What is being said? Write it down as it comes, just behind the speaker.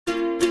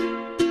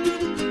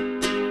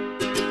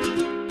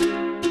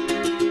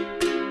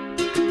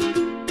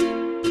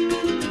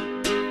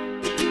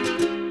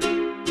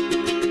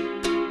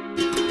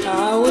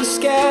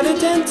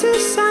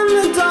dentist and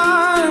the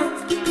dark.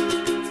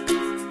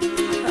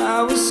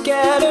 I was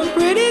scared of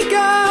pretty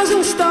girls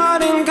and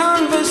starting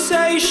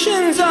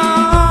conversations.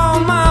 All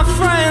my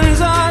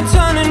friends are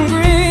turning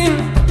green.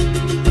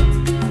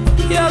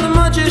 Yeah, the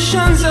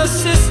magician's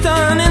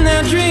assistant in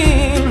their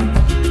dream.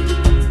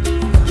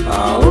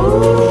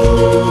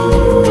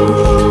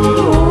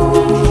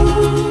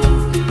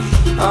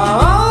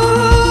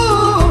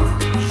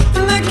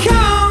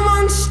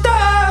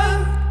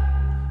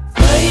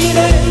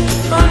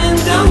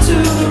 To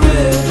the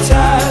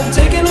riptide,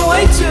 taken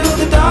away to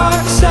the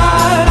dark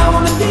side. I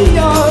wanna be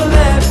your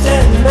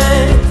left-hand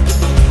man.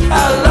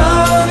 I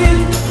love you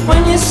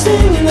when you're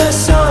singing that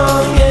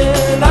song,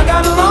 and I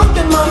got a lump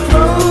in my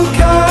throat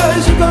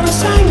 'cause you're gonna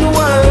sing the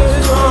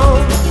words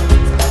wrong.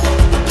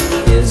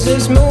 Is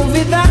this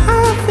movie that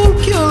I think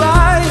you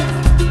like?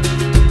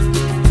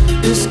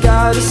 This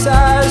guy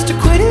decides to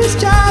quit his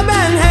job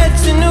and head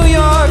to New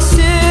York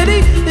City.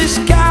 This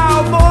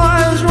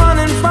cowboy's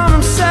running from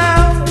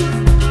himself.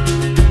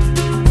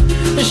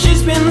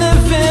 She's been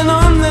living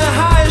on the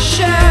highest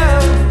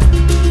shelf.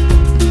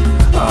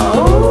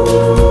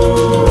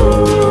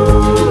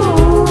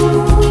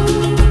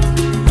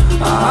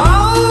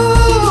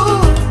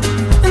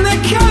 And they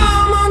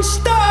come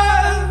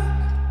unstuck.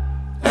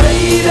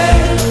 Hey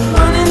there,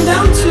 running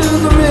down to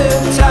the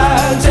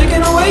riptide,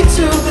 taken away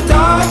to the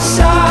dark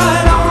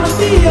side. I wanna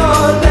be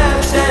your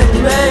left-hand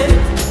man.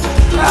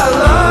 I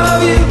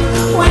love you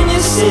when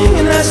you're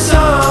singing that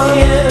song,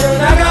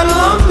 and I got a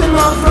lump in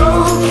my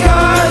throat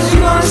 'cause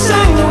you're gonna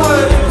sing the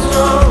words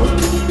wrong.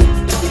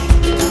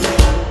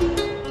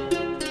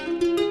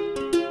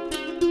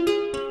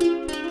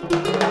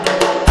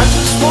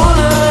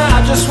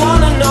 I just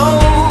wanna know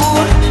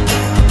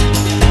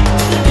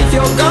if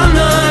you're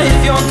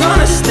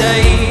gonna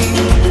stay.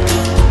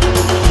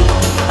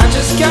 I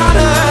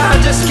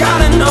just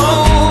gotta know.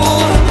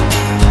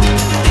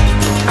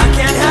 I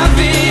can't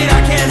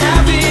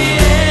have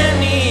it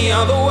any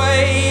other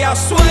way. I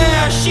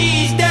swear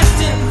she's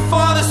destined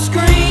for the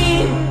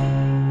screen.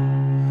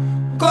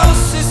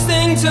 Closest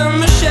thing to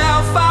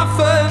Michelle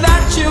Pfeiffer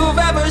that you've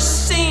ever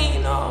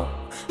seen. Oh,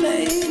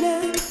 lady,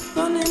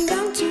 running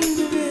down to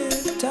the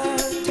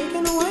riptide,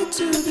 taken away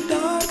to the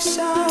dark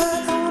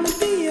side. I wanna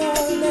be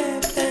your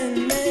left-hand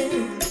man.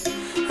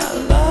 I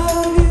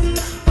love you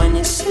when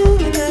you're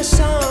singing that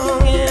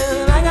song,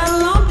 and I got a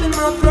lump in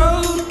my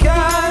throat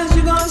 'cause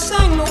you're gonna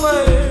sing the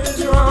words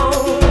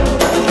wrong.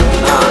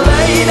 Oh,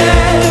 lady,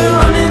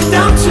 running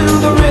down to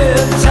the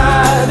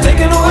riptide,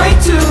 taken away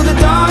to the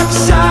dark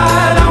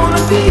side. I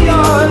wanna be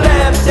your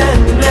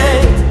left-hand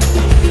man.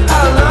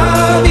 I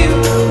love you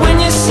when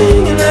you're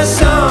singing that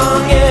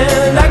song,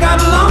 and I got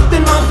a lump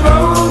in my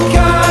throat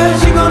 'cause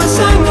you're gonna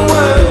sing the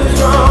words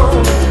wrong.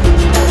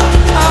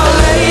 Oh,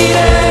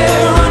 lady,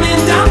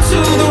 running down to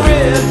the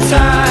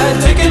riptide,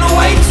 taken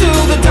away to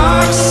the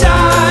dark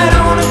side.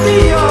 I wanna be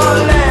your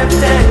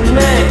left-hand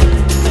man.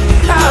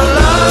 I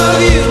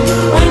love you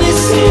when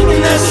you're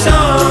singing that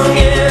song,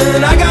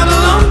 and I got a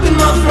lump in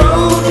my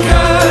throat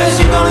 'cause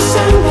you're gonna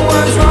sing the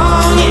words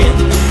wrong.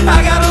 Yeah, I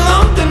got a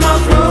lump in my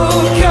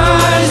throat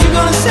 'cause you're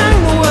gonna sing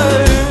the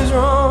words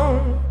wrong.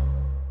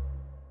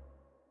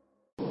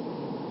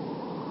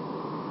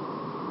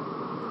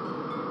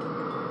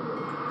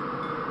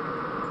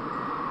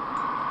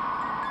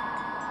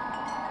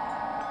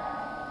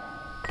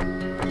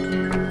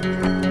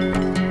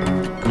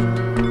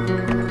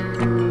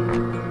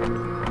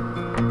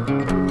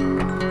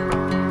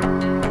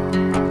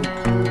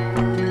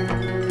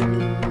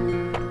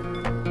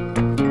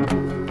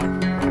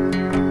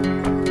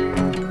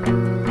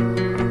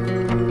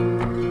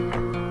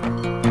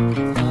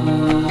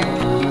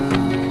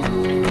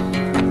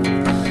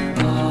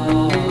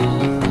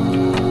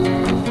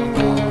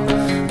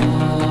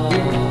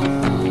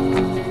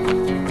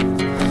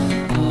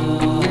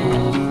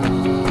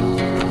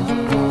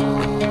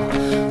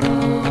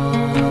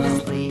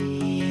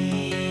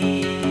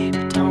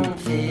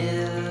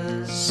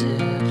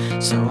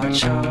 So I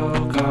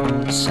choke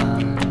on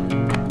sun,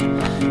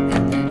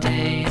 and the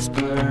days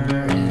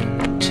blur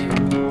into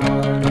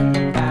one in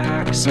the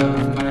backs of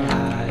my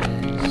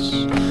eyes.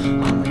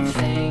 Only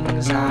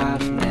things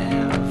I've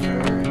never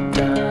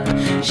done.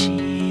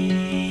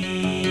 Sheets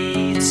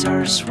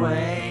are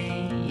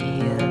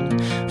swaying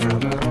from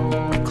an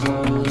old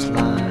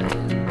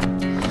clothesline,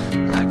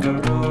 like a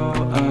row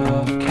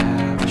of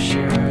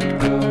captured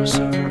ghosts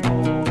or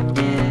old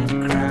dead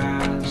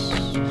grass.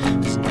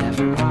 There's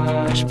never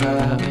much,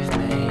 but we've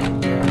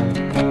made the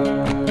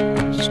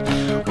most.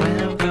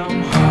 Welcome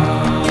home.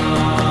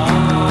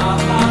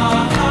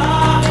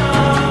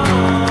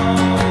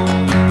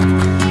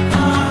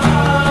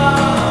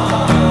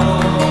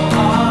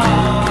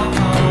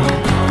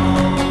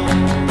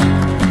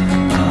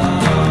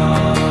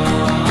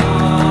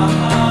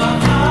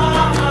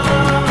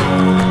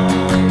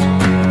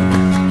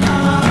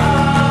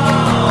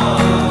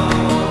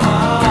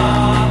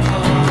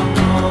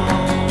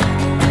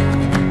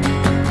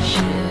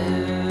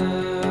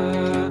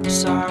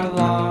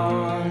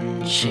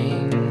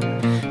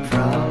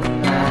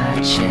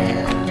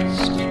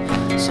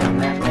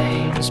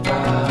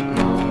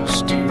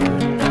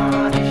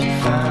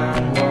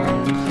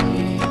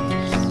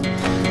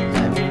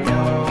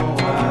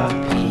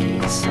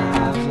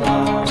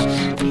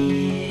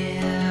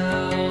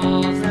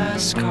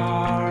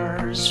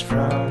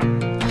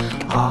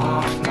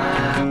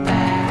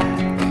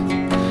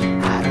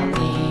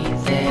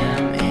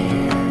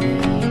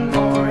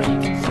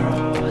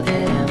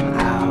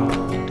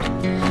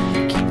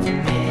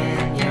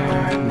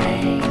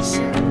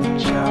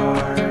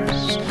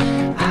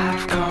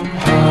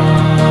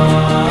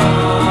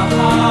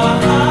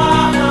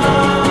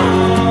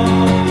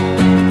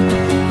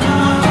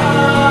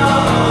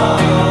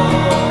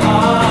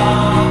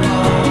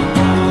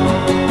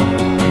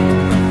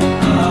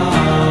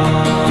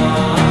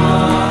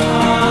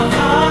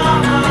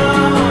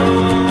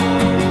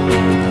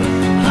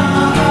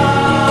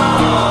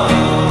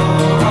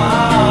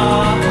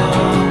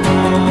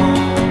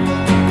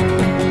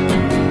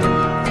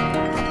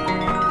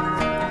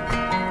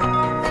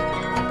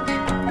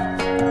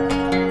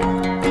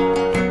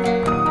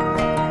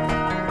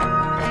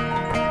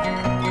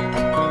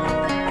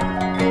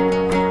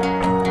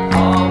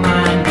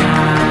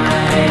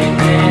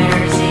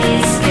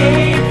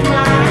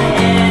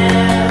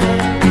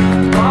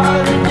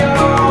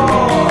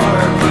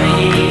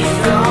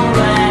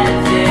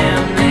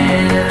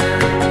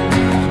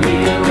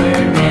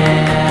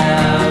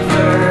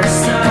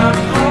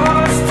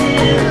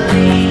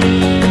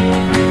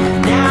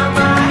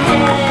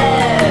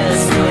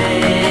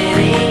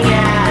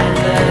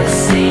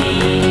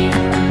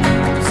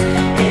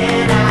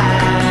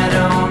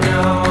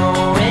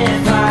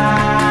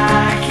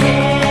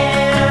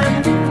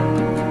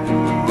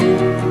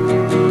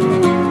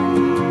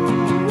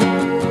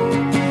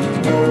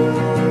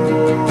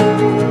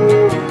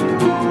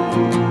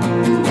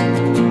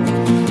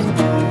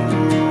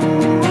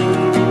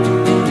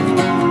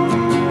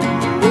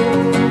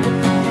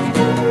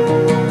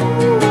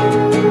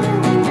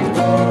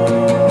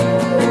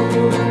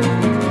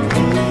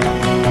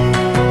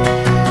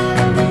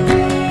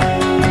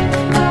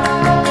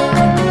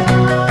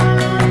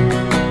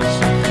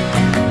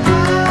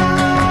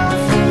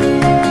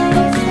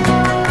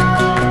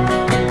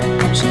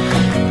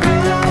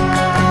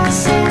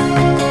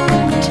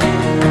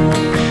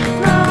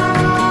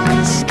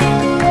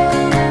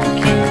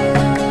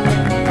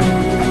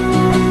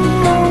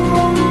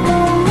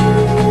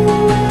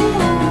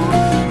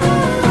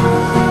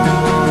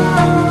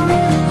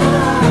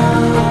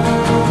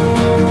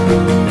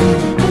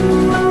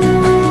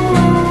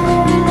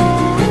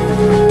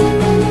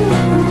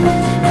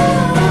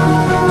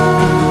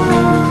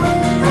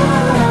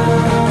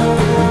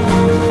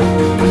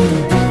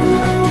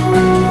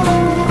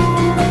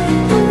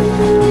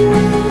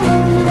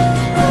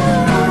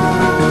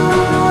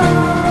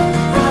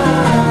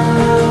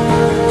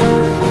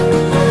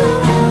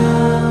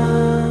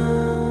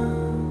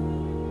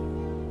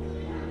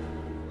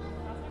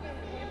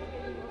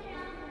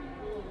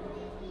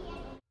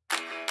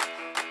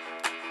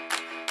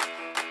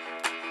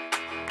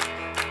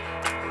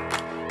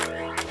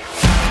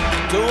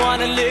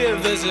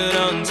 is an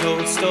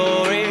untold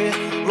story.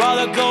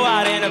 Rather go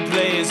out in a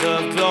blaze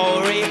of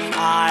glory.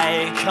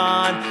 I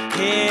can't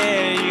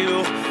hear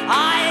you,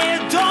 I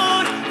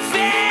don't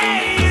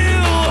fear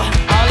you.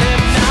 I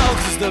live now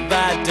cause the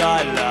bad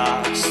die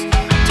last,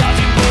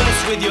 dodging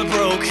bullets with your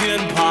broken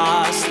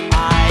past.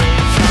 I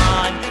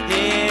can't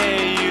hear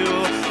you,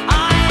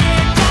 I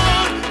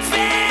don't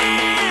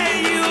fear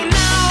you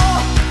now.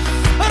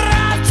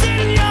 Wrapped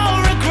in your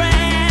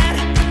regret,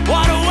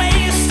 what a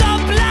waste of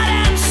blood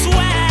and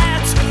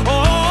sweat. Oh,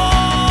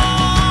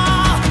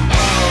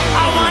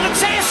 I wanna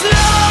taste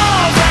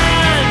love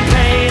and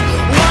pain,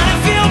 wanna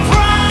feel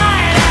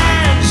pride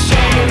and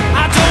shame.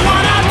 I don't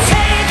wanna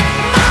take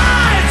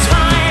my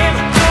time,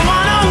 don't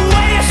wanna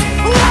waste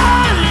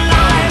one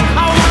life.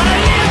 I wanna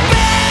live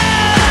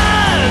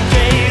better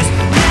days,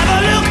 never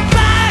look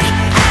back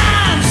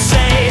and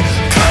say,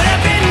 could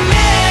have been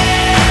me,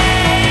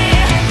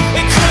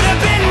 it could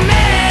have been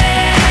me.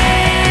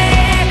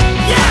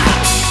 Yeah.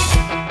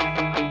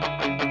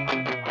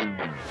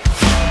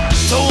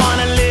 Don't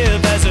wanna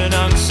live as an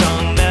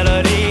unsung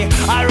melody.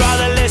 I'd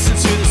rather listen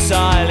to the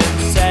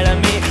silence telling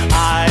me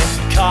I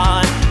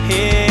can't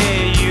hear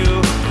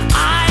you,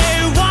 I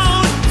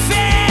won't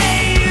fear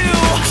you.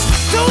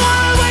 Don't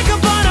wanna wake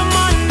up on a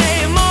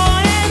Monday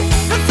morning,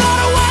 the thought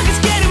of work is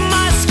getting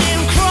my skin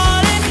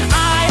crawling.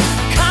 I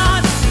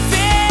can't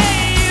fear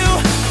you,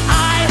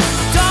 I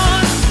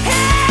don't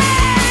hear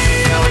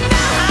you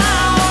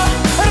now.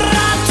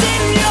 Wrapped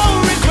in your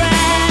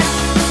regret,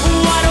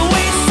 what a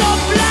waste of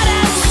blood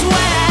and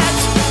sweat.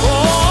 Oh,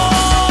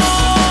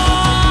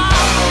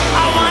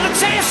 I wanna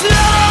taste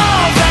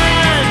love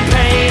and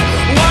pain,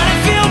 wanna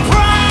feel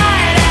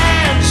pride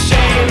and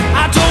shame.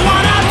 I don't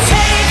wanna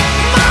take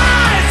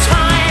my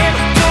time,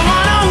 don't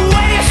wanna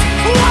waste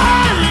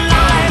one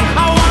life.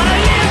 I wanna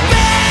live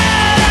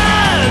better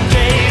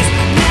days,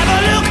 never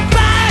look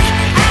back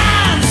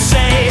and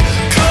say,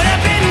 could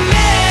have been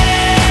me,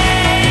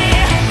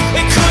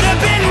 it could have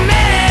been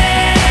me.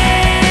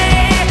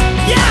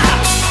 Yeah.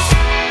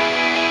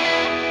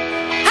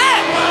 Hey!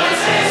 Wanna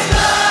taste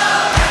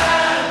love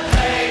and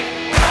pain,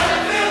 wanna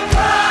feel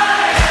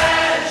pride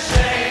and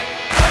shame.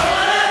 Don't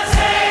wanna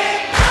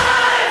take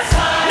my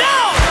time, no,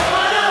 don't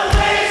wanna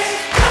waste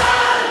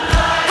one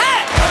life.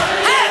 Hey!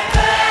 Hey!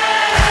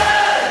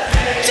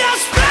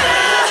 Just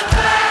better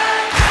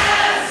back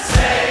and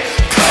say,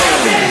 could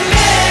have been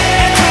me,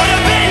 it could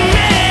have been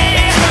me,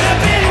 it could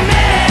have been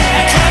me,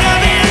 it could have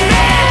been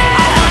me.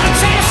 I wanna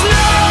taste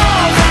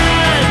love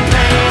and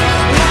pain,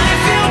 wanna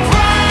feel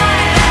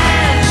pride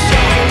and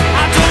shame.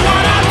 I don't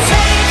wanna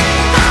take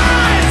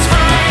my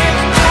time,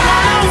 don't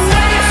wanna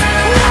waste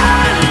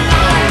one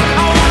life.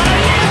 I wanna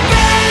live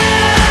better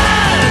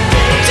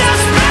days,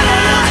 just better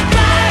look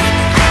back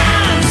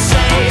and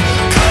say,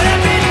 could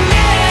have been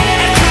me,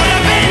 it could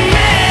have been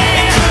me,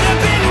 it could have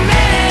been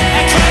me,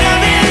 it could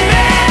have been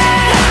me.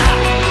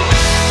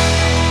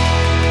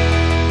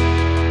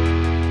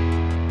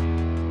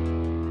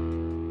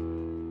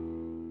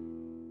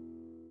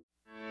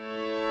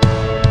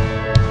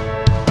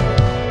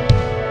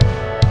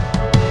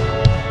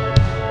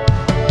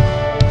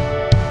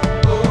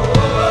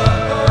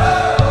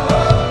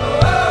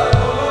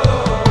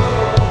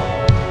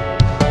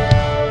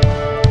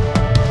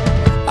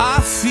 I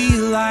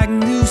feel like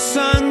new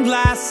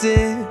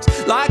sunglasses,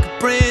 like a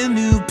brand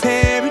new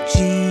pair of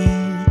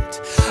jeans.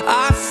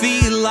 I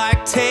feel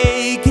like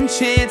taking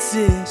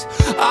chances,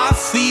 I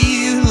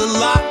feel a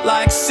lot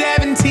like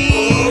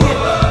 17.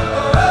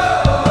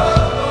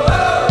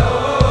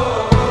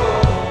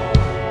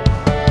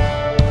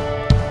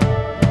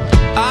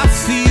 I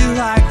feel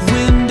like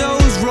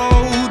windows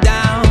roll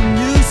down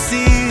new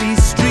city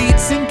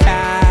streets and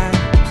cabs.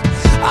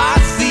 I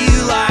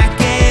feel like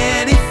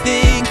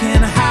anything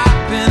can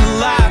happen,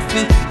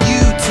 laughing.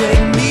 You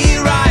take me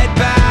right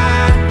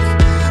back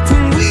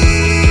when we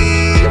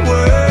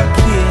were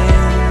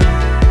kids.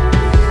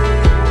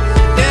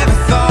 Never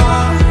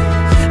thought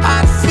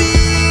I'd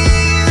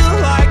feel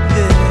like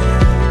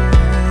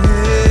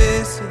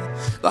this.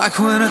 Like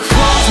when I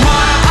close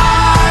my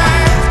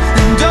eyes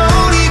and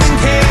don't even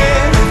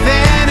care if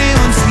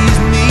anyone sees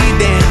me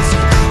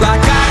dancing.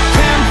 Like I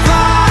can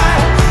fly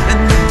and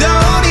I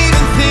don't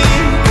even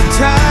think of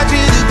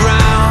touching the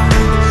ground.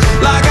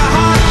 Like a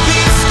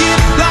heartbeat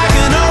skip, like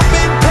an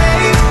open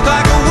page,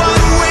 like a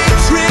one-way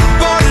trip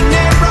on an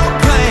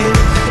aeroplane.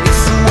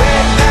 It's the way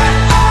that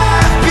I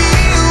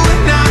feel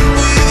when I'm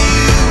with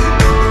you.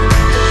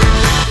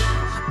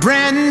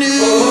 Brand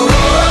new.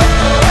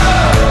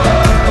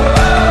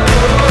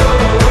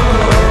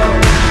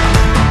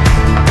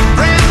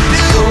 Brand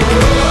new.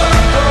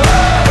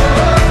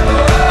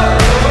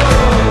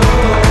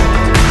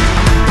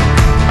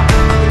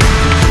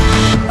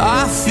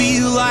 I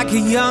feel like a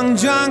young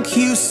John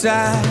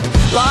Cusack,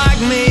 like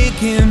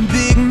making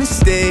big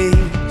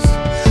mistakes.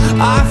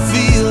 I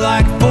feel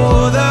like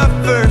for the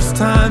first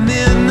time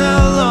in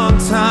a long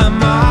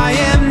time, I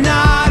am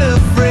not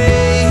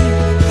afraid.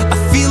 I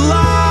feel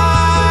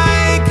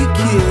like a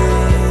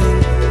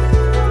kid.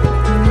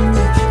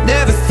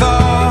 Never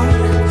thought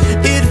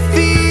it'd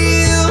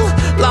feel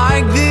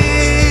like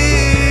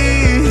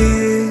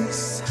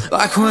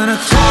Like when I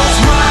close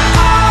my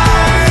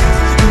eyes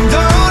and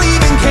don't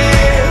even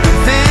care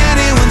if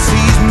anyone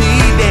sees me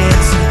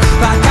dancing.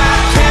 Like I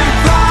can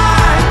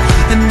fly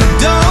and I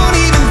don't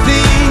even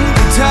think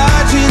of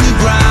touching the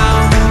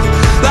ground.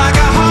 Like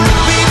a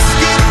heartbeat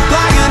skip,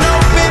 like an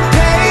open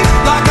page,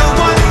 like a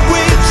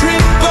one-way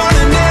trip on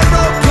an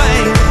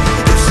aeroplane.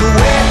 It's the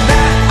way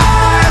that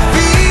I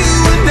feel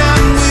when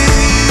I'm with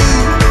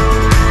you.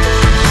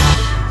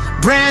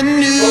 Brand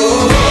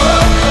new.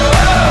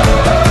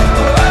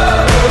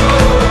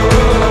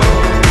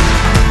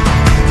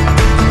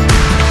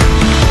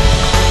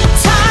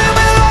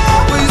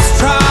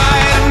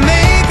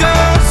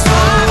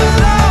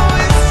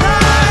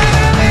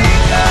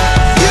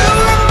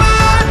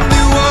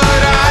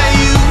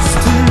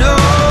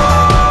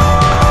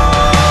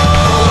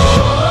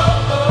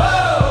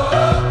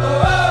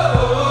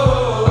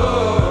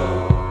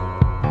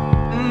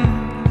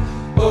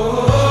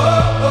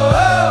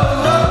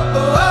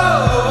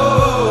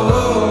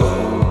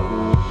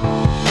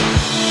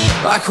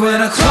 Like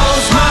when I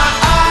close my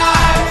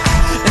eyes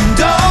and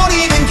don't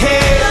even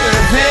care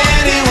if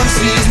anyone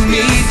sees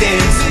me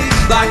dancing.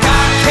 Like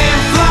I can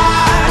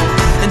fly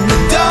and I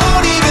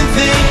don't even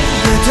think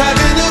of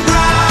touching the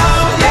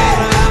ground. Yeah,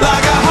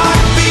 like a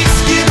heartbeat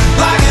skip,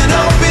 like an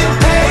open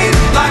page,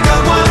 like a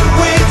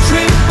one-way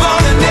trip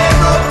on an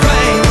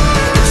aeroplane.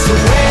 It's the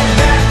way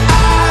that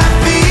I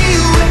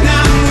feel when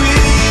I'm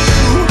with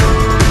you.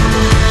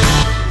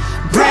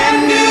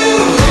 Brand new.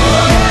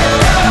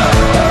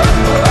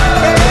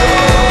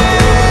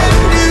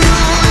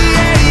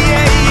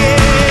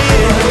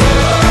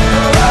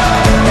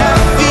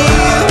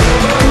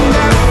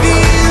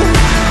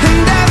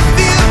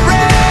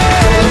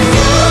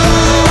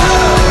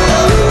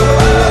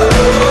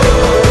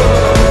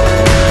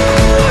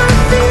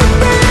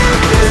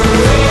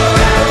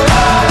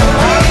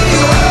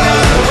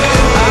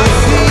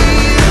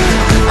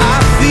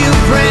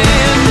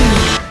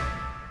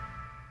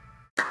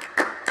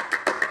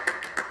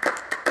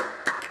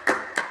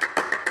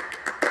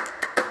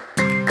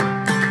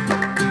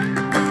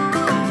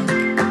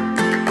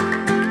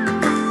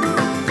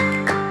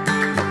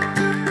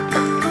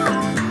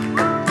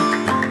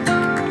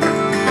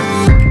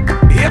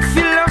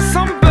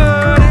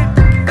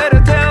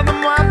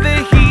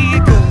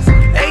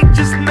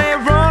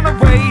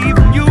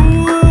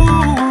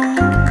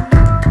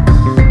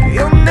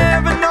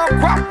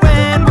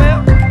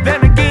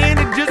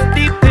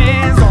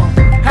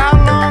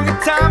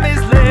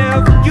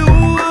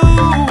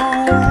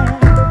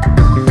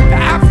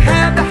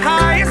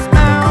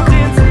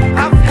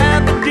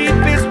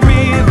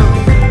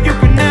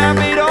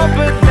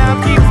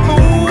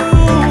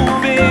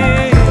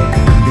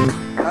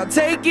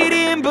 Take it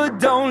in, but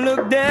don't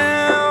look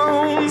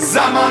down. 'Cause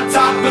I'm on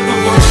top of the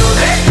world,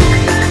 eh?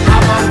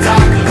 I'm on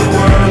top of the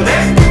world,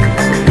 eh?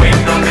 Been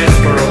waiting on this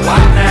for a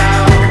while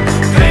now,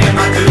 paying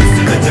my dues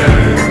to the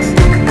dirt.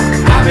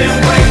 I've been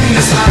waiting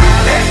to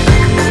smile, eh?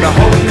 Been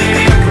holding it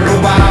in for a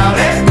while,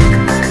 eh?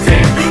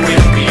 Take you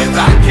with me if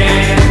I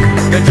can.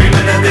 Been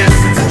dreaming of this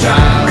since a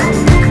child.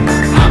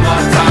 I'm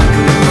on top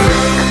of the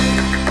world.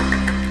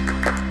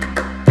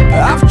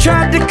 I've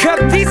tried to cut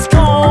these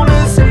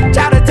corners,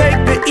 try to take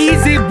the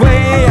easy way.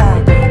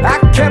 I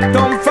kept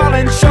on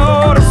falling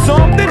short of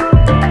something.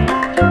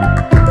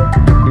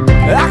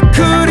 I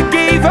could've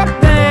gave up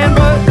then,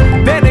 but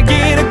then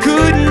again I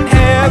couldn't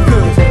have.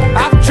 'Cause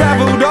I've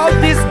traveled all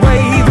this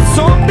way for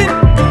something.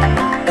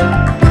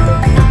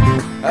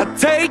 I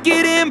take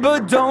it in,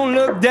 but don't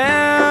look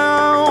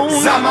down.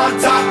 'Cause I'm on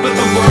top of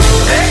the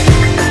world, eh?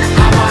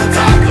 I'm on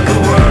top of the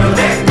world,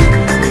 eh?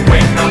 Been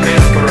waiting on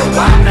this for a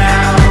while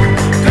now,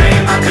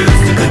 paying my dues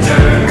to the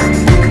dirt.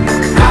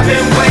 I've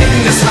been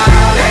waiting to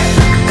smile, eh?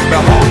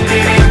 Been holding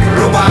it in for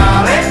a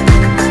while, eh?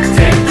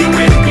 Take you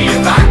with me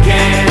if I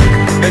can.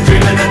 Been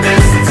dreaming of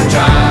this since a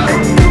child.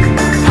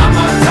 I'm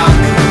on top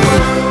of the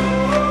world.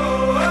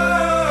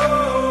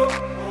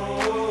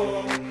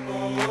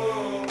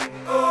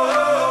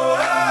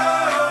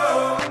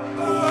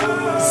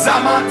 'Cause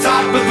I'm on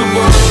top of the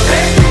world,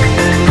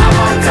 eh?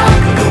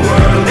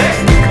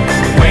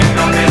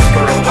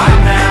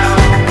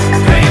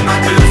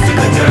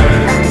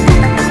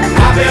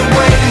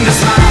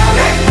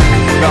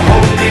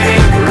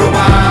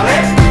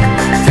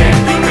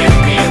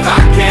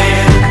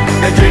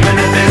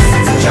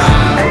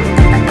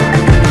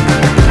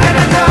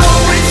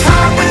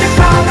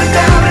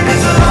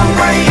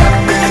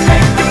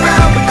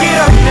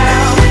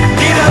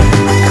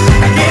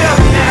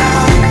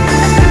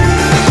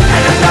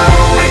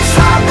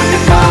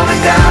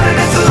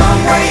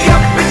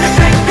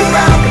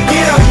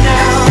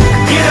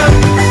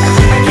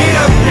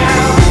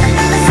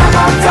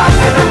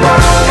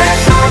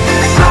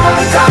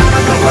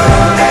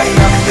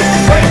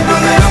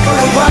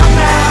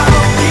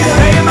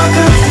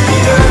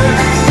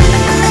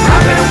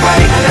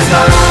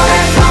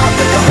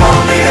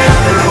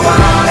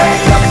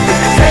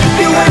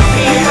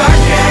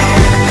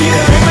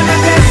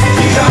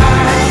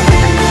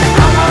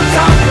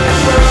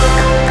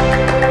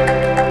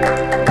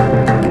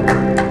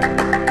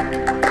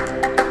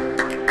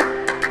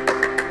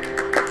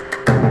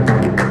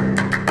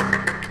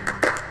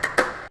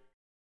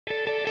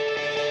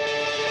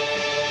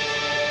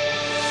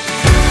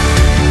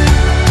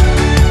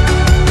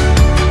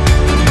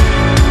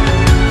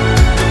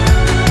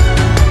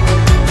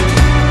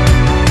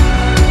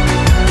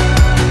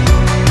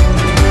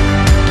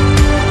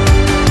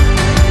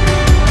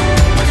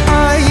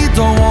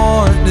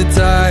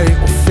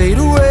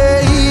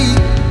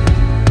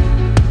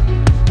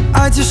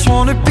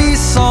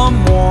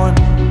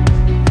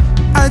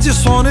 I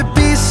just wanna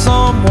be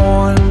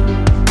someone.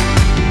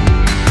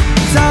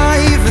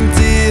 Dive and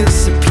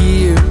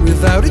disappear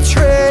without a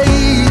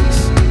trace.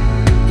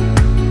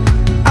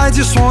 I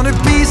just wanna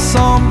be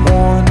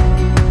someone.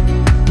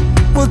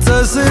 Well,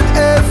 doesn't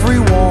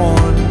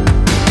everyone?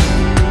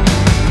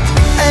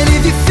 And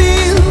if you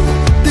feel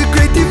the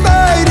great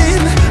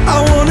dividing, I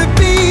wanna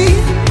be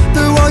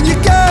the one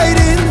you're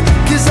guiding.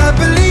 'Cause I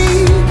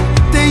believe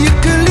that you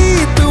can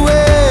lead the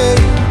way.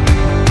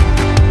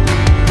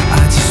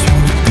 I just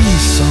wanna be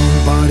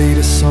somebody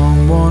to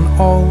someone.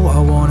 Oh, I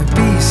wanna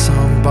be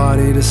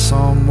somebody to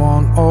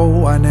someone.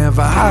 Oh, I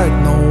never had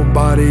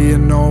nobody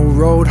and no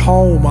road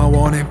home. I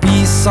wanna be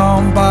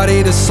somebody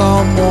to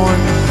someone.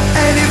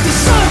 And if the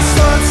sun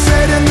starts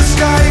setting, the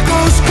sky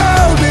goes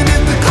cold, and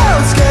if the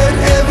clouds get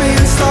heavy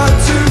and start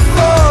to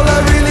fall, I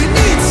really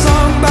need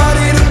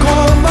somebody to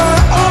call my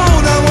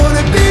own. I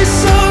wanna be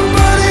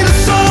somebody to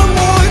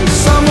someone.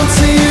 Someone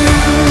to you,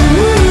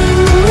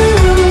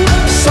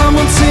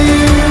 someone to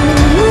you,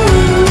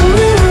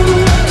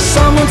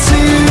 someone to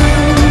you,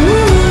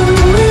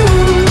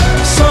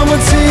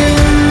 someone to you.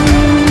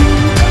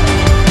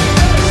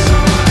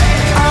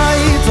 I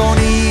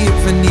don't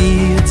even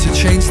need to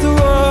change the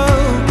world.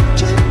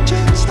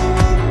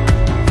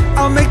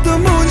 I'll make the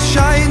moon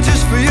shine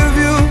just for your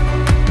view.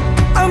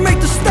 I'll make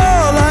the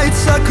starlight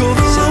circle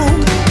the room.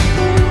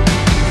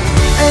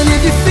 And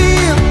if you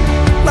feel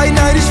like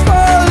night is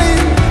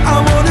falling, I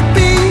wanna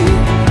be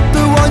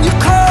the one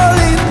you're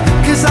calling.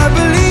 'Cause I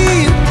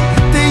believe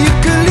that you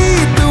can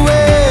lead the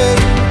way.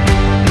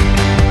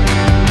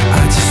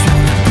 I just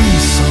wanna be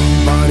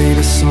somebody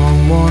to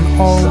someone.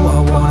 Oh, I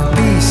wanna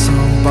be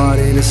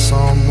somebody to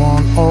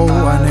someone. Oh,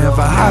 I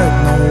never had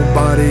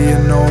nobody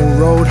and no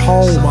road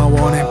home. I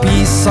wanna be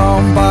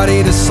somebody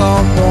to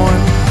someone.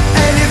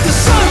 And if the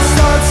sun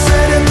starts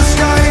setting, the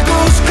sky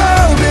goes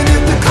cold, and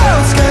if the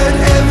clouds get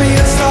heavy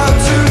and start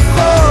to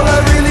fall, I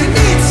really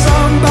need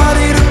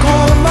somebody to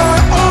call my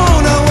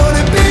own. I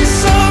wanna be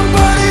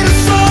somebody to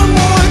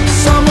someone.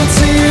 Someone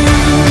to you,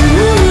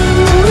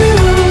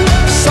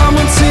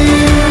 someone to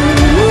you,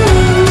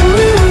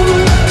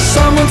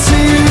 someone to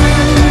you,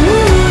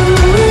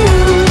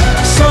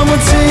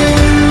 someone to you.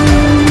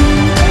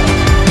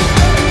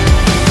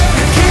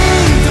 The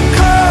kingdom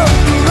come,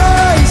 the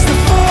rise, the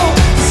fall,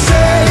 the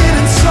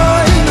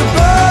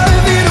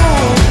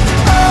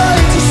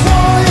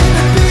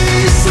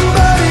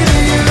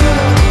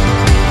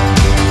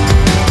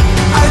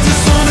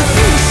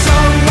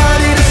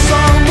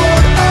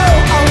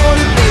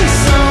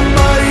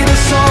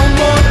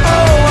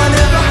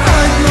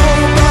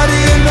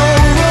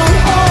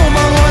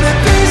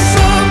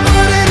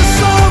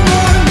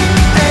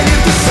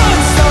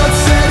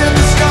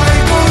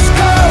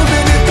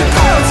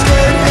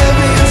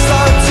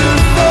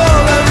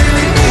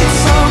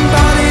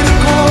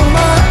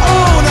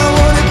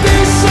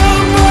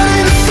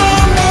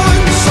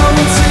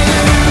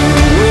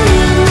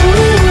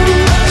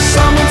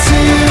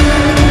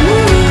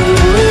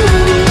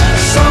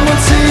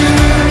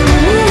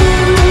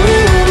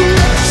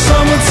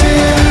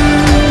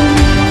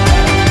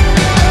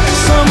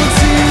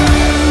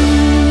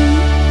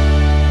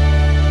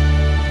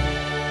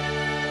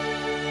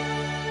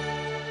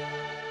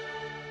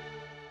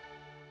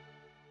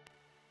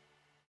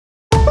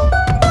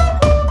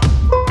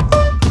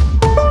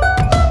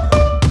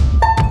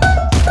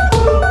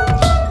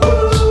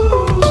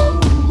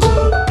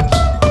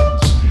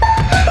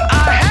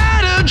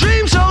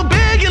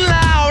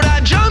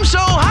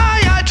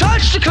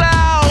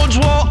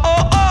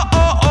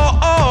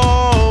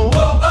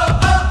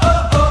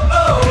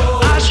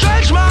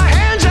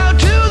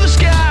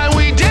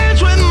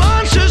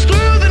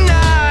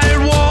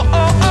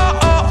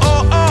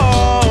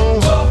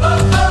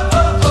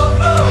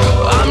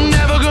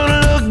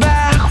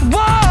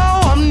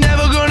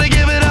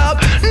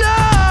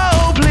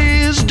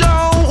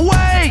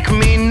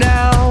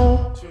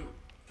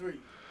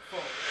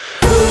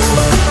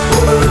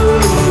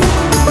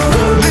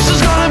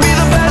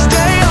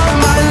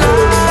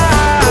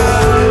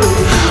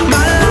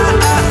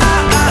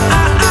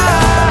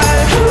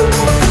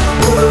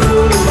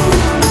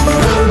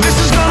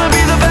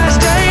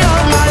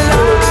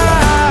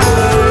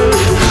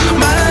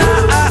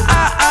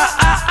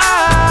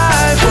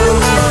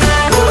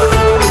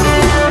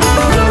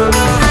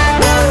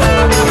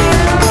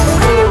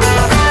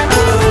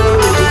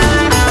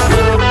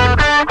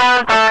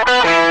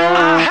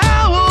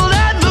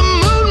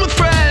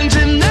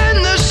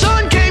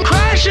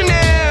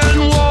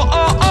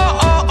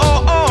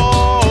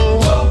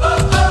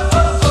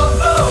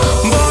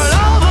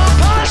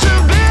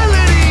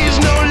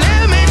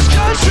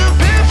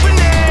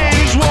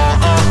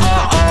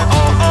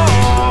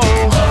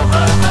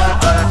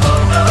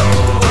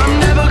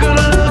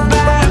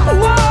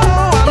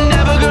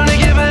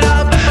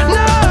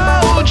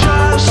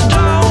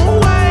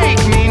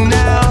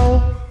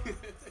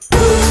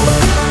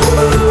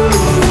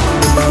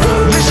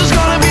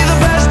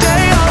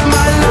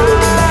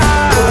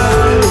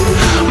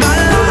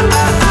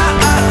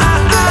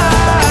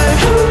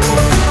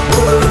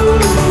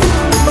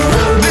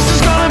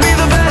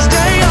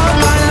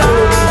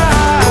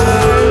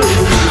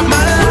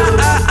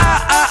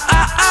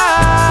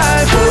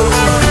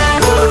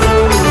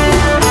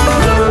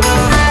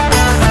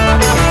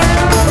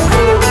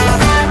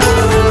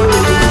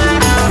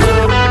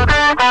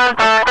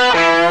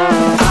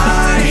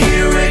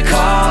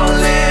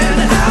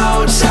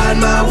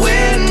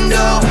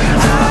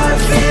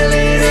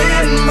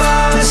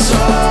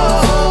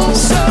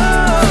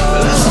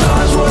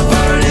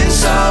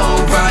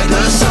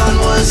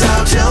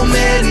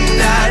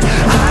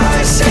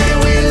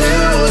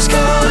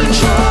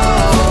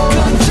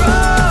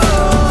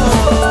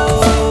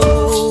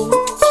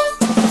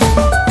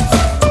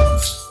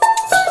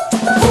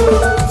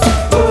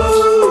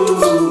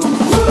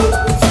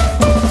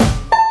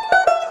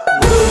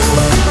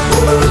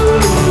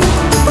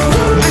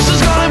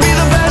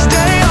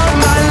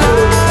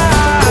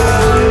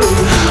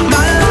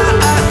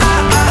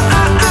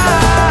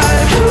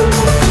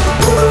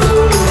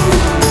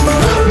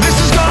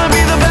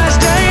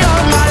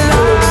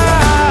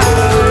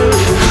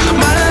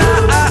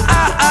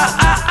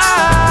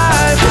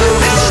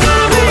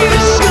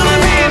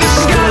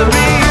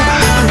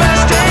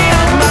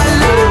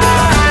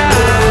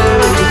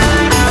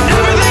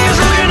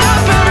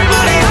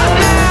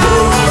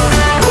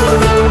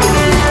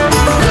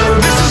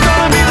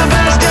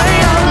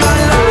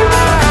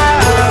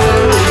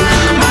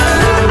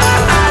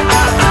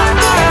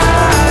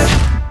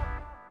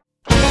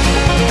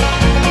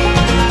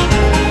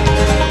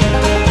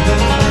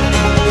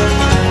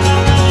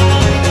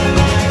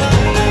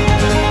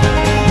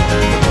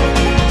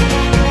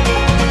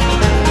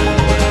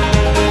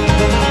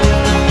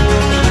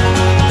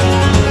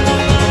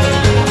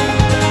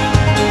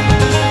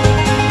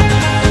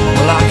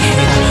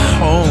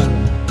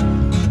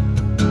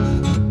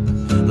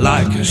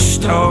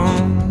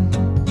stone,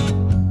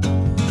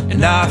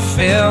 and I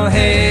fell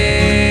heavy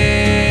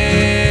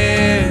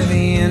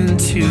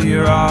into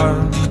your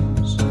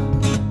arms.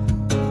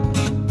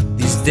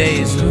 These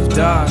days of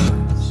dust,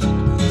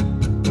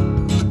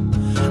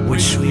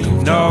 which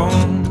we've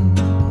known,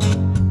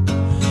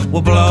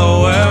 will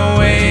blow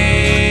away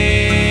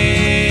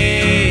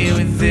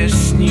with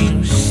this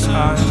new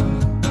sun.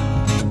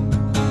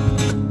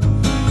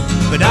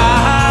 But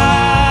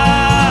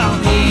I'll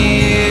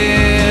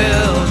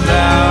kneel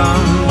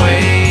down,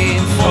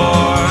 wait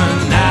for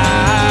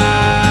now.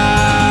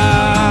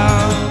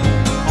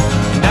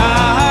 And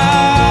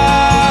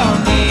I'll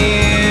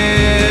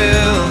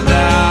kneel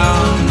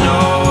down,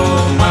 know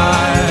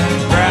my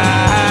ground.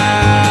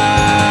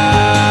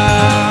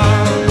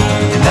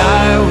 And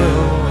I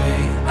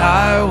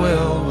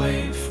will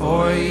wait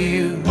for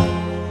you.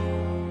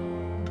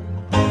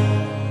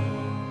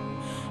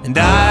 And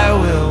I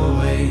will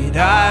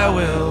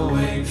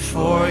wait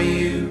for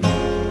you.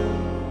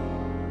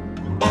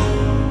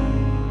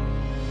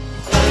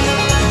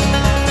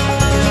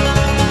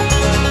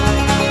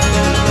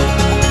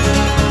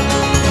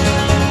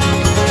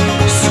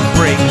 So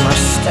break my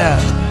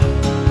step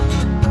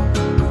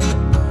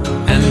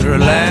and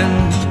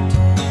relent.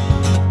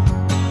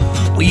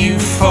 Well, you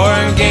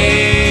forgave,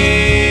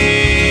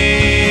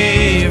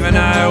 and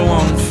I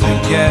won't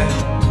forget.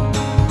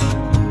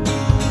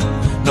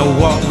 Know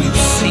what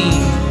we've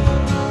seen,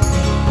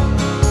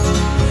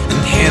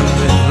 and him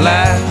with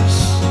less.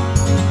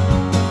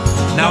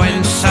 Now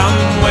in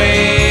some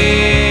way,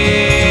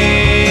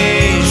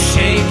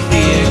 shape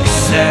the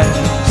excess.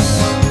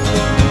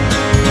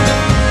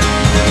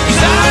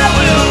 'Cause I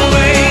will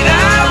wait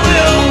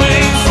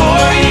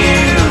for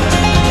you.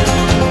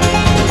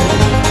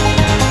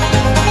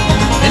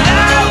 And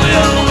I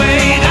will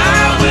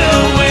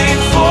wait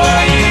for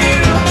you.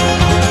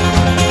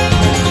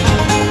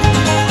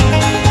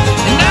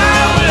 And I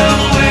will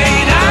wait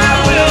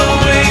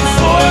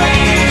for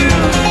you.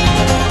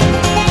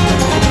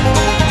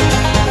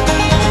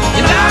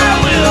 And I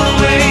will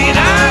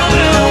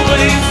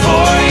wait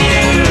for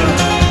you.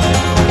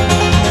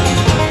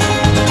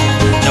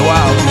 Now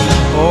I'll be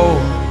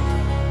old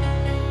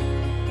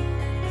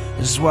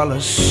as well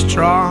as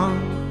strong,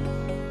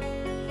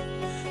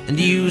 and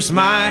use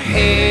my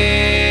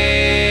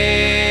head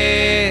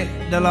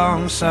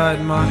alongside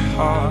my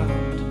heart.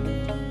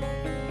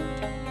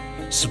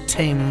 So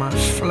tame my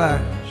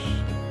flesh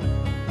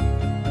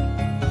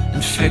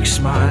and fix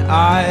my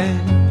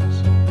eyes,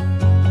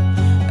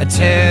 a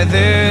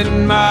tethered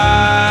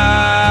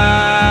mind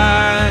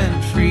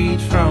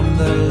freed from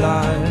the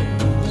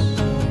lies.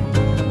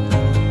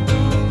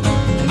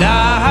 And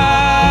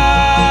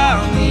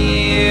I'll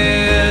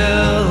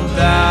kneel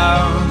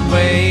down,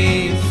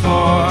 wait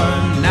for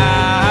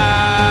now.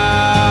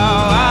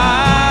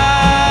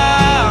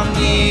 I'll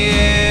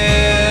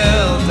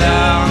kneel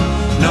down,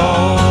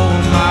 know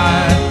my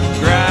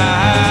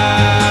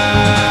ground.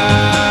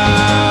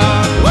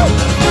 Woo!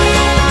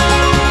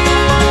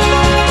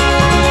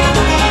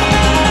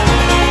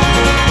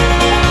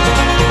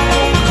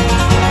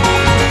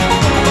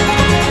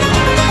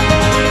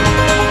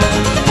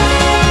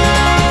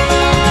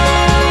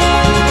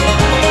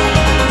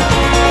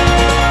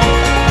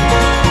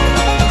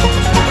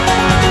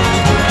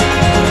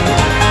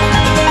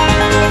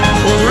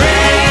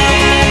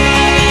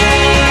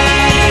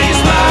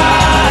 Raise my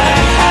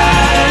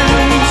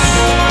hands,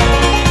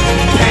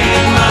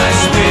 paint my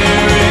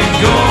spirit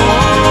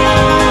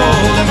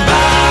gold, and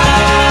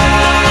bow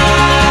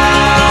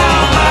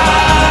my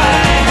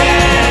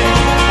head,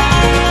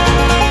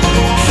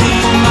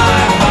 keep my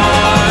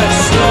heart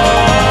slow.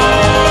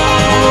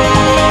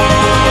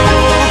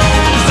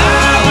 'Cause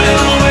I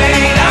will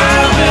wait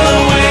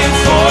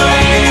for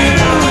you.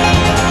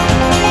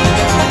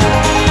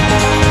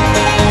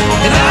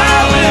 And I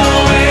will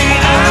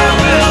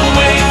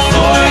wait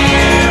for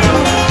you. And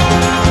I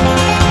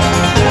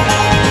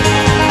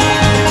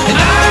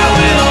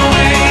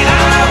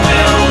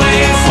will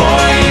wait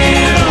for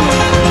you.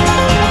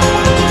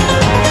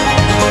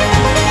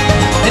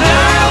 And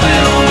I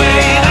will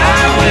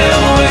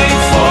wait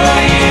for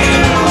you.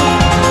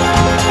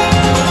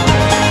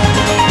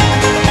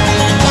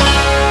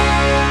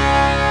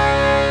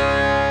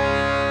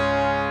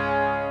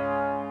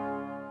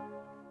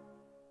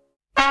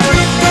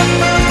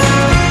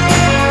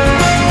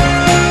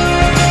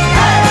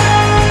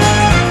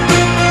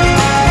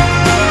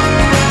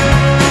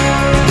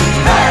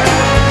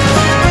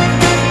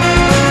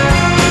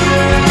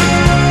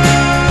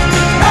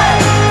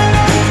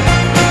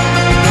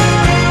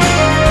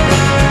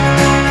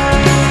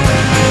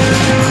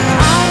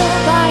 I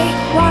don't like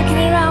walking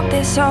around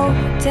this old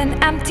and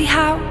empty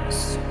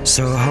house.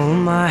 So hold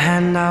my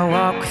hand, I'll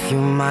walk with you,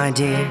 my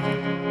dear.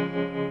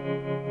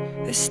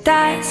 The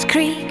stars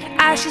creak,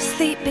 I should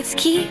sleep, it's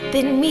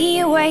keeping me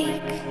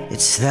awake.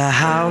 It's the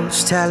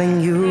house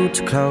telling you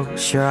to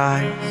close your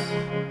eyes.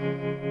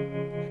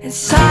 And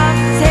some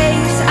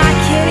days I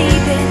can't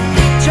even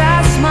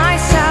trust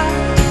myself.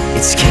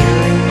 It's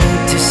killing me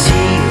to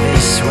see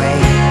this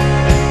way.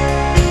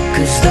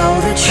 'Cause though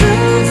the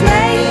truth may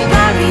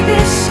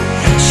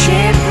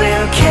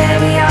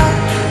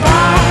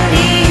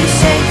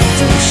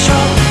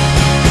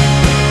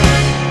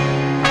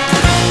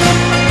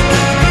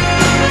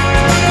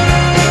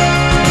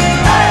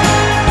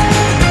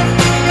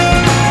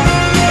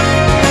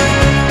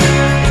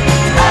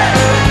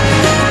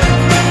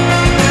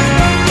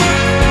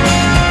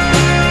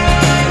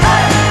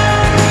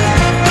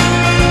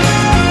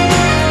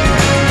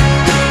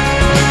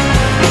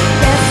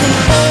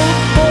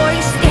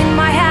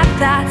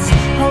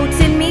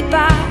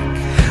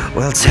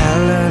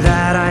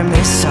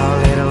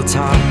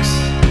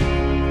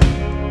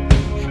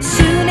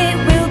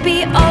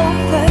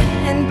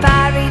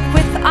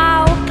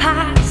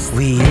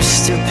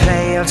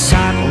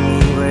outside when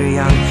we were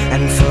young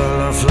and full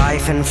of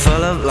life and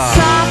full of love.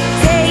 Some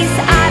days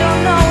I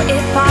don't know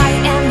if I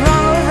am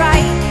wrong or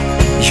right.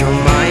 Your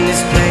mind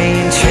is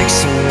playing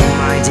tricks on you,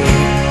 my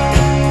dear.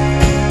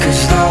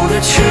 'Cause though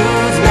the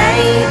truth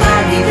may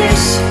vary,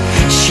 this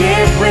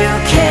ship will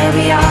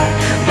carry our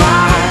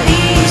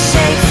bodies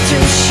safe to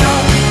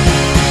shore.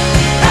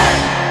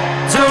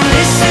 Don't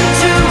listen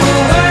to a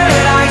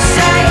word I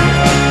say.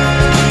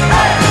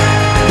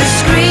 The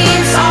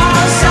screams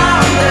all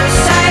sound the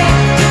same.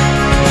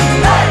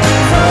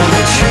 Though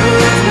the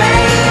truth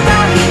may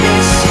vary,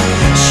 this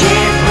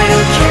ship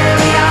will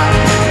carry our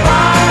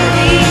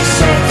bodies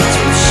safe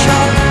to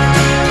shore.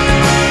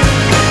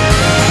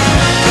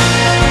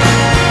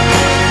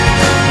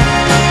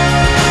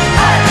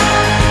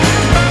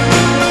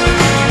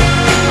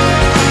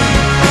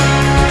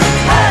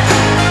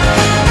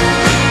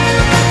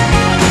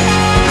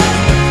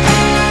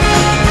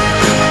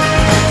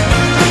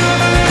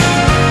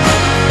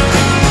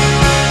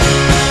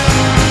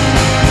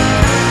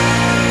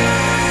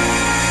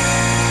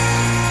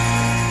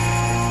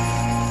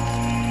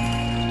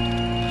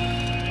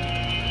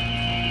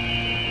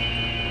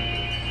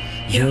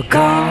 You're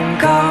gone,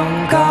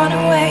 gone, gone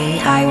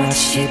away. I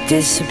watched you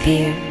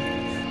disappear.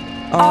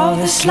 All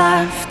that's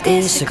left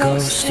is a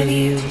ghost of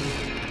you.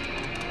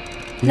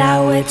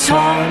 Now we're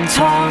torn,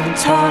 torn,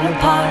 torn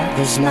apart.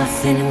 There's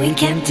nothing we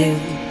can do.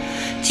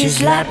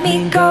 Just let me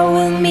go,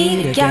 we'll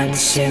meet again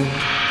soon.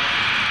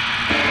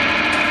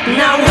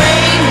 Now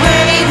wait,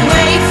 wait,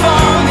 wait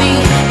for me.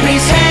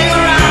 Please hang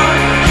around.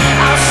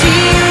 I'll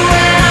see you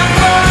when I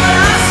fall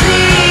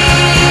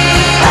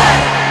asleep.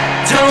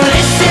 Don't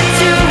listen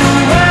to a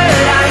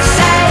word I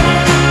say.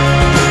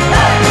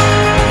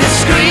 The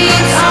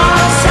screams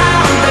all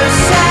sound the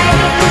same.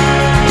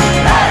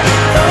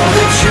 Though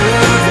the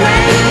truth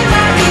may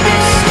vary,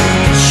 this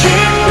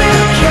ship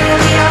will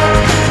carry our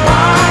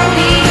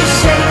bodies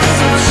safe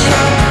to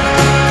shore.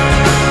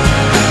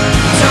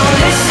 Don't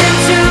listen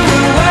to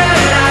a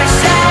word I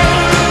say.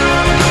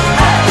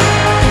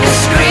 The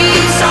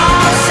screams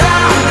all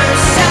sound the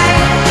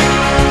same.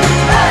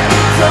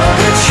 Though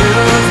the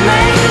truth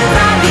may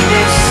vary,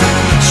 this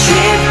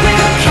ship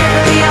will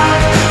carry our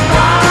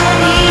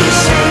bodies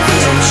safe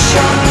to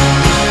shore.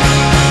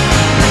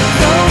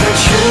 Though the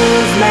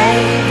truth may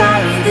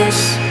vary, this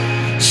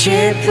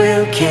ship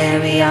will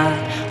carry our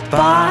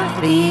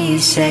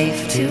bodies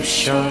safe to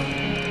shore.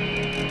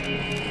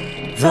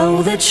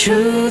 Though the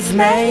truth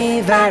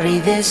may vary,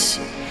 this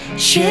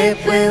ship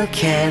will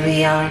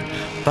carry our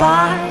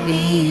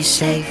bodies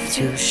safe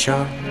to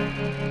shore.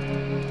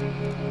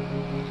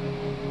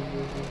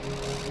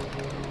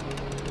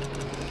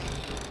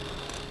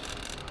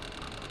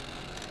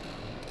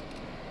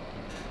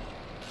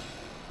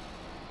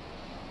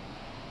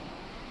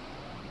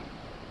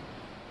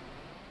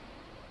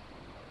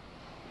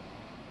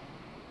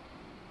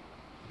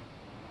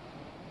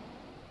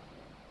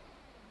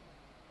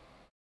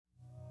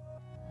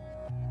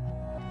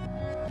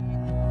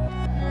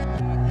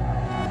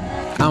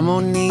 I'm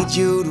gonna need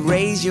you to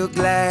raise your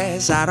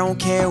glass. I don't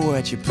care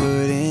what you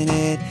put in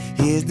it.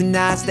 Here's the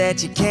nights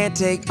that you can't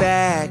take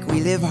back. We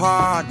live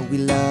hard, but we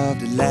love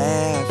to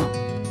laugh.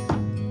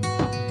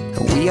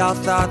 And we all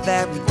thought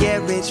that we'd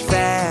get rich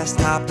fast.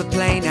 Hopped the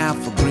plane out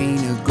for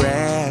greener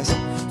grass.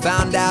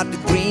 Found out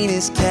the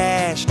greenest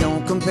cash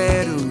don't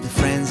compare to the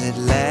friends that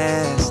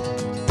last.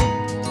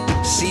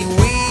 See,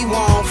 we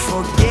won't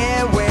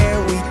forget where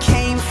we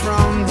came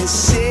from. This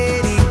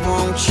city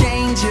won't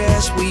change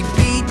us. We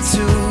beat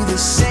to the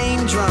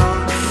same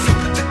drum.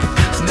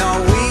 No,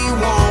 we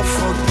won't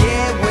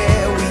forget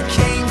where we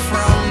came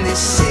from. This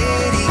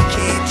city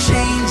can't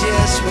change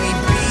us. We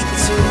beat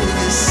to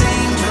the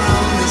same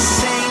drum, the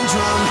same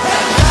drum.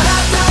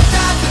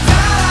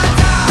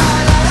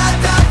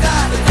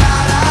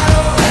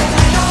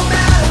 No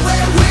matter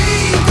where we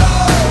go,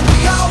 we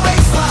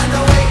always find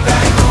a way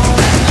back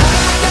home.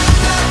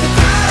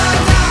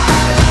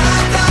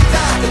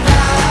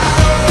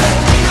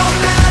 No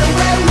matter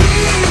where we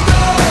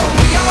go,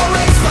 we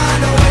always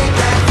find a way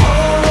back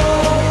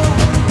home.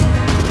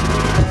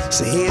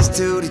 So here's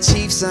to the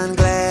cheap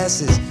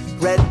sunglasses,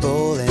 Red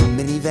Bull and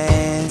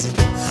minivans, and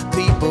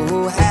people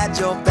who had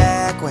your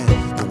back when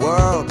the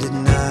world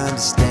didn't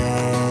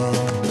understand.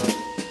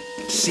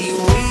 See,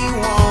 we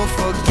won't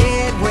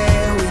forget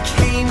where we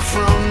came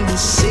from. The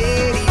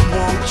city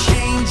won't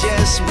change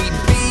us. We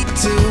beat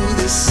to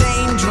the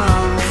same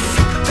drum.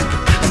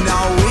 No,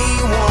 we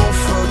won't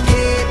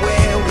forget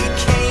where we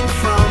came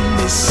from.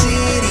 The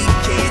city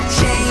can't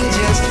change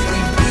us. We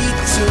beat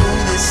to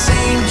the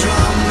same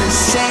drum, the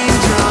same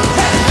drum.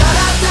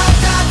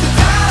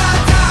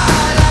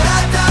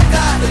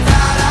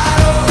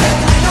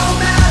 No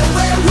matter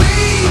where we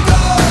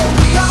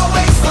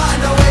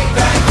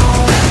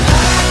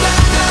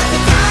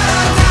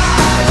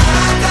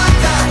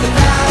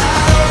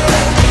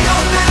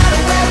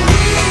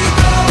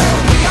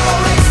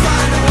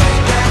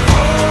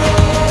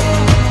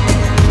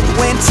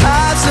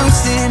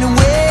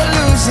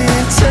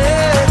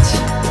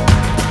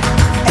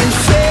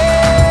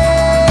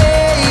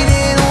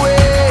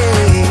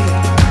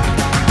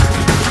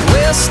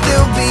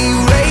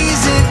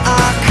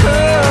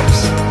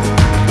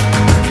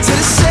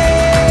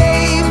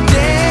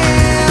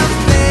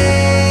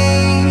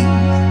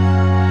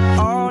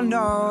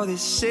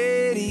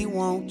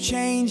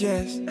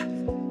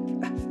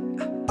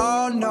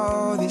Oh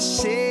no,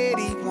 this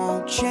city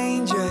won't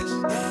change us.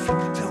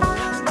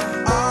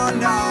 Oh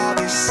no,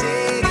 this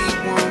city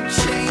won't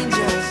change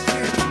us.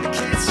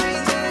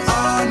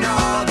 Oh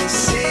no, this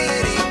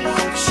city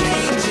won't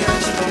change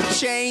us. Won't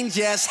change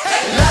us.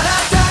 Hey! La da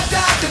da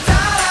da da da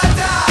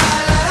da.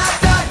 La da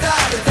da da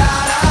da da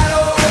da.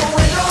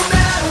 Oh, it don't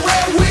matter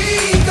where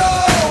we go,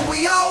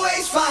 we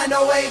always find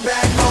our way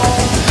back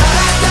home. La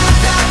da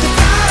da da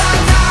da da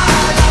da.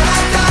 La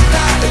da da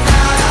da da da.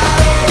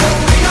 Oh,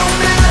 it don't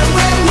matter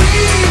where we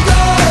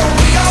go,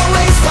 we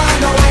always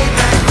find our way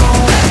back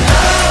home.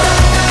 La da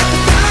da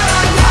da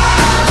da da.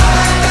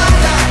 La da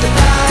da da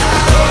da.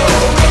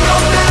 Oh, it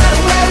don't matter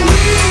where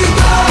we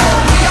go,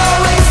 we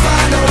always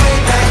find our way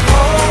back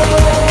home.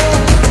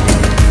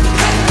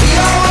 We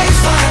always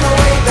find our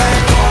way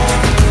back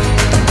home.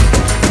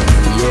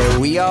 Yeah,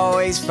 we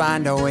always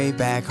find our way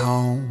back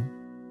home.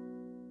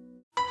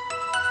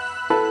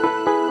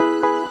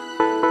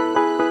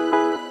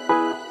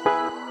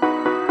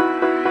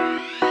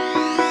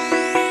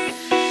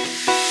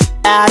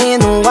 Out in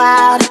the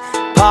wild,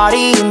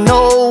 party in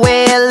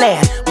nowhere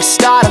land. We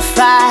start a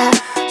fire,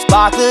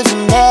 sparklers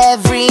in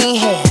every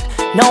hand.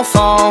 No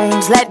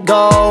phones, let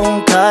go,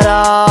 cut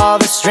all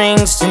the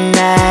strings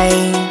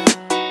tonight.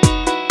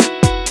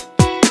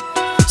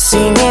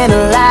 Singing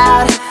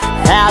aloud,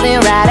 howling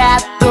right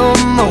at the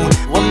moon.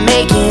 We're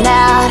making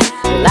out,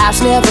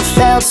 life's never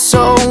felt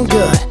so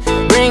good.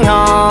 Bring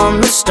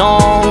on the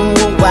storm,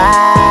 we're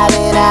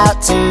wilding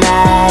out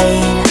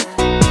tonight.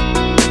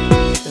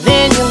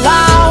 Then you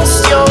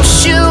lost your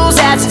shoes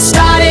as it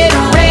started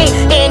to rain,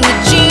 and your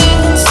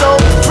jeans so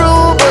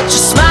through, but you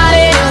smiled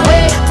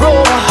anyway. Throw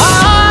our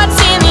hearts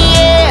in the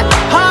air,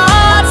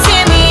 hearts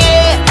in the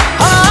air,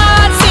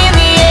 hearts in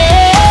the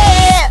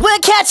air. We're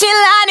catching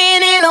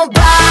lightning in a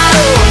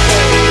bottle.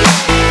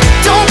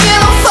 Don't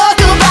give a fuck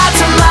about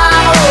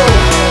tomorrow.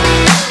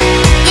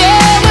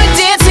 Yeah, we're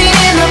dancing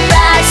in the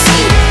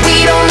backseat.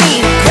 We don't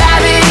need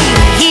gravity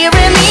here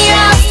in the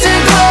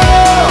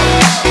afterglow.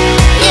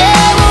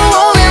 Yeah, we're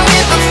rolling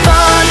with the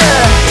thunder.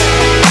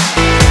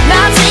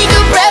 Now take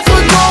a breath,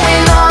 we're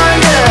going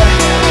under.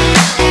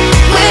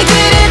 We're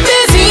getting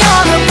busy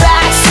on the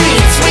back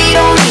streets. We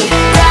don't need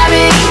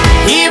gravity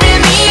here in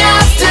the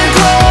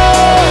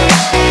afterglow.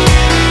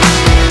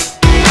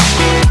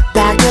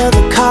 Back of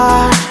the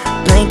car,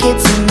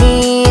 blankets and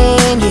me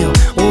and you.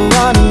 We're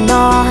running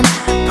on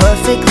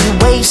perfectly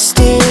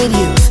wasted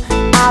youth.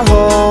 I'll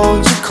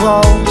hold you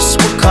close,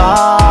 we'll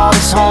call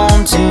this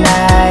home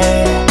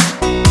tonight.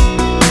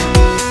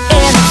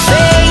 And the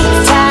fake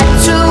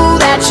tattoo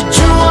that you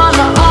drew on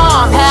the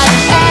arm had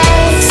an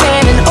X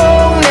and an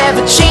O,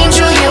 never change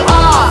who you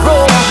are.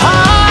 Roll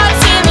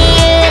hearts in the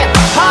air,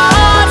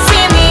 hearts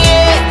in the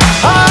air,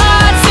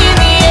 hearts in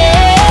the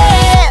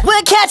air.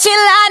 We're catching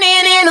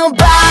lightning in a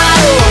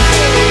bottle.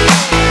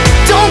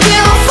 Don't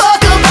give a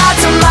fuck about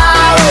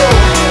tomorrow.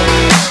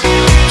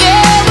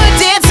 Yeah, we're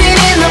dancing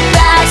in the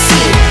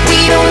backseat.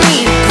 We don't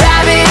need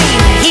gravity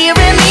here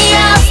in the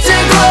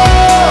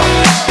afterglow.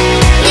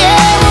 Yeah,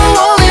 we're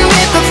rolling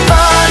with the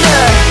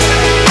thunder.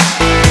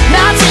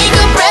 Now take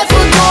a breath,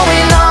 we're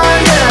going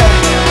under.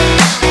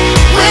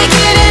 We're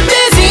getting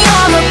busy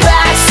on the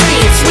back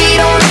streets. We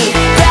don't need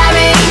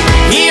gravity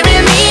here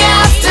in the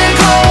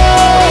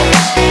afterglow.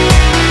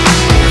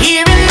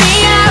 Here in the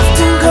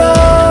afterglow.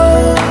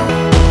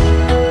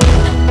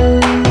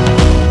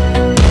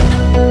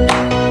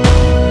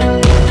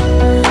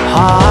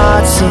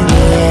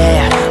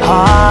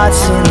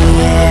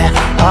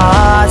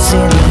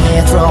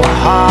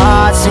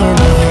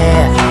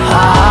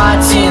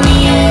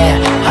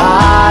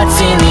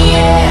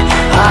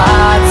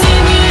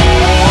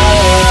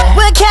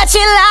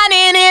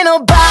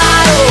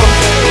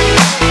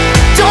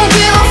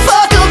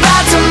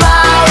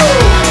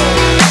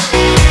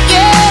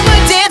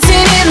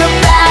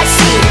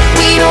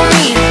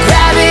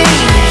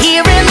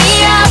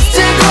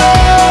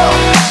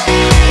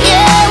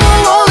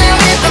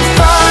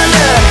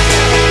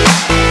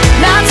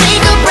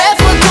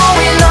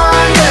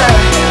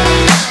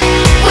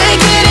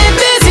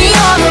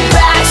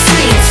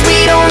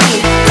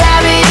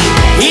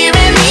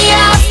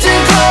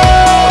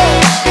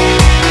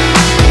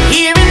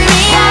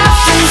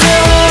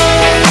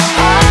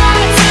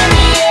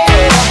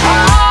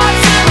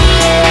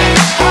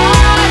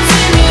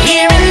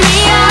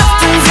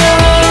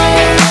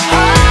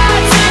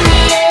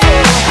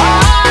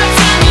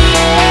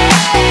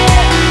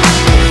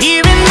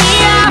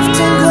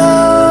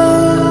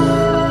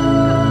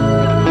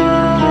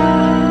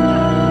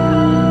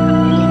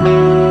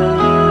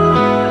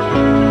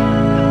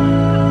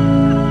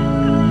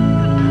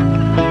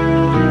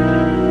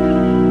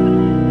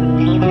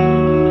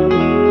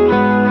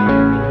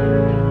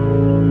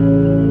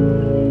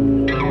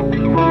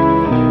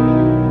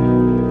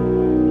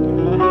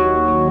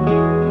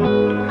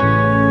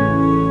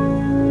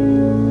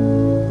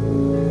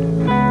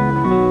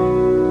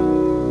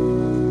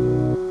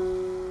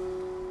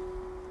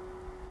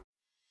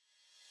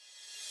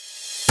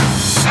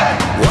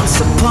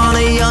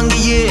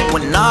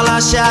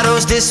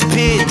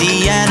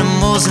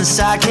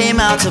 inside came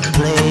out to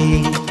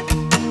play.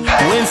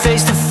 Went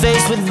face to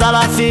face with all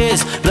our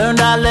fears, learned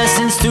our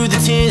lessons through the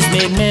tears,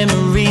 made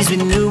memories we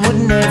knew would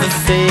never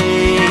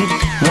fade.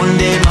 One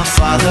day my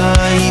father,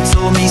 he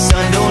told me,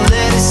 son, don't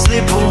let it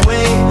slip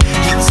away.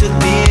 He took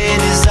me in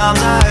his arms,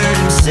 I heard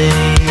him say,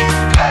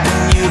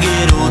 when you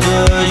get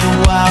older, your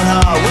wild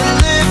heart will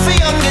live for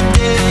younger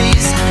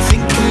days.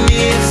 Think of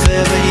me if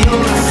ever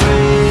you're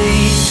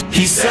afraid.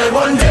 He said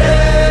one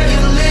day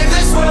you'll leave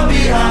this world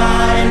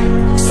behind,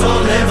 so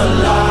live a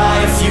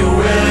life you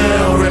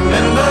will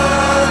remember.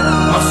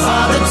 My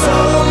father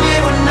told me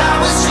when I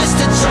was just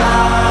a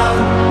child,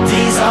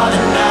 these are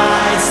the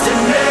nights that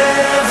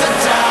never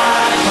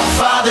die. My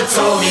father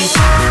told me.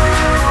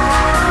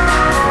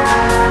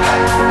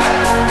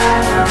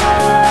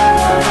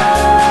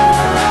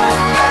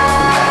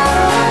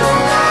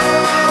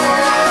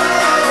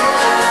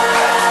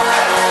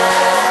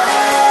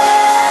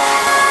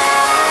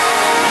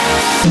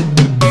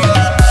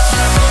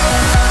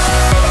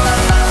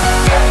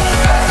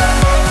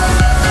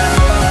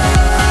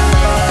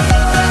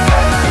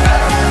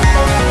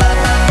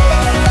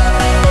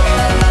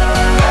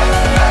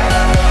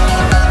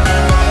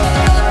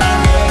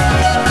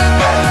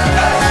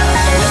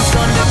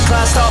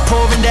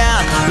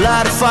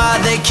 Light a fire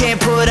they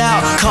can't put out,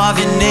 carve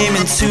your name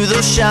into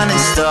those shining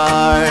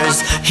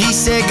stars. He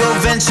said go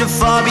venture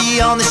far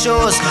beyond the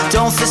shores,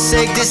 don't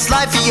forsake this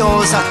life of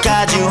yours. I'll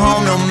guide you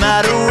home no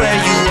matter where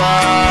you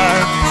are.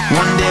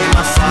 One day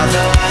my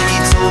father, he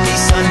told me,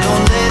 son,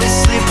 don't let it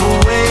slip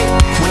away.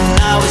 When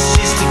I was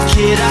just a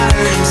kid I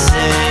heard him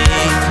say,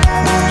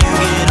 when you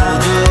get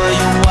older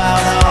your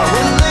wild heart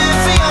will live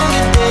for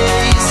younger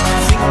days.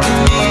 Think of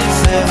me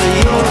if ever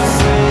you're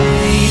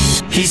afraid.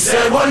 He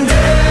said one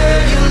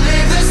day you'll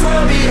leave this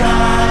world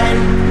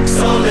behind,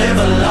 so live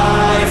a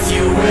life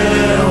you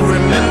will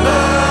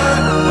remember.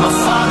 My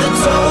father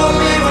told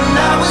me when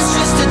I was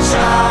just a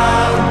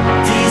child,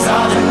 these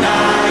are the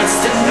nights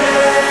that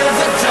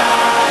never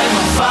die.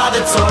 My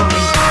father told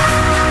me.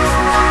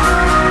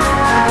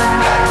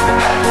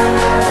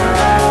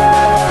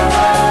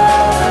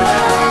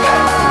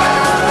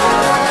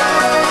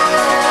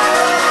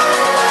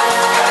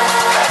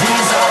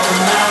 These are the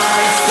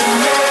nights that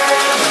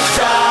never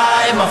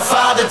die. My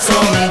father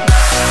told me.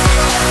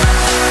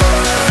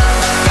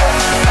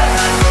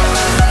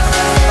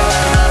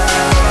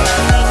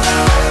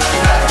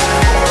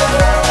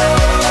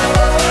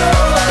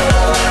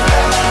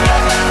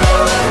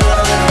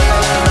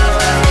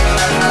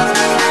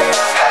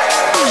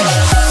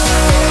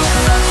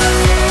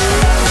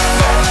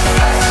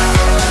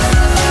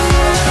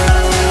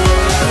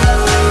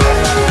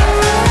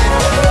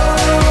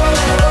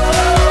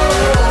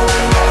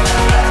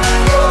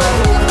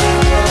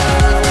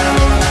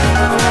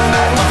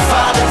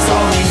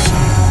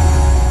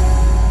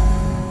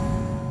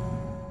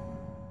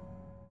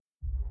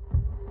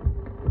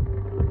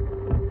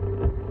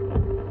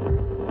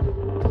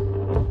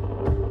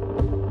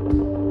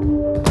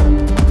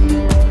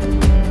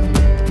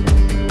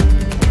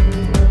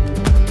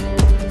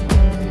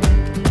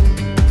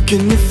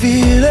 Can you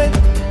feel it?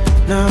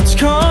 Now it's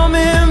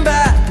coming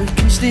back, we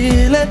can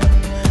steal it.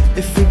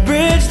 If we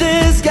bridge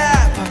this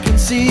gap, I can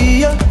see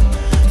you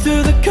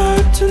through the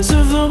curtains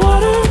of the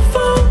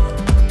waterfall.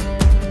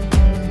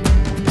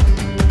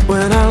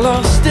 When I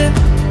lost it,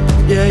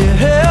 yeah, you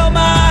held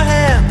my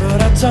hand,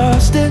 but I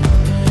tossed it.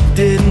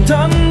 Didn't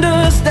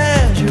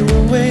understand you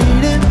were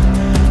waiting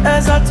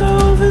as I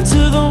dove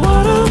into the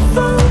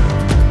waterfall.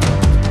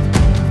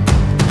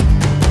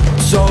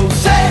 So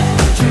say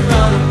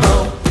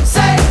Geronimo,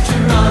 say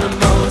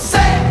Geronimo,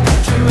 say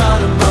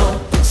Geronimo,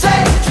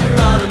 say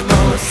Geronimo,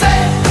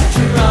 say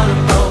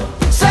Geronimo,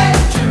 say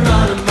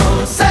Geronimo,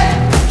 say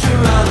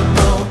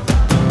Geronimo.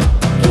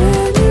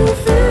 Can you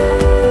feel?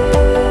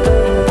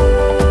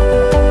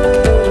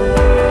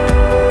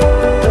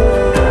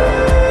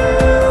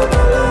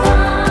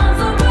 Miles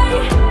away,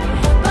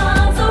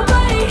 miles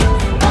away,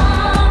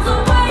 miles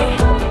away.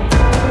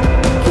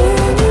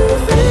 Can you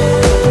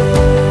feel?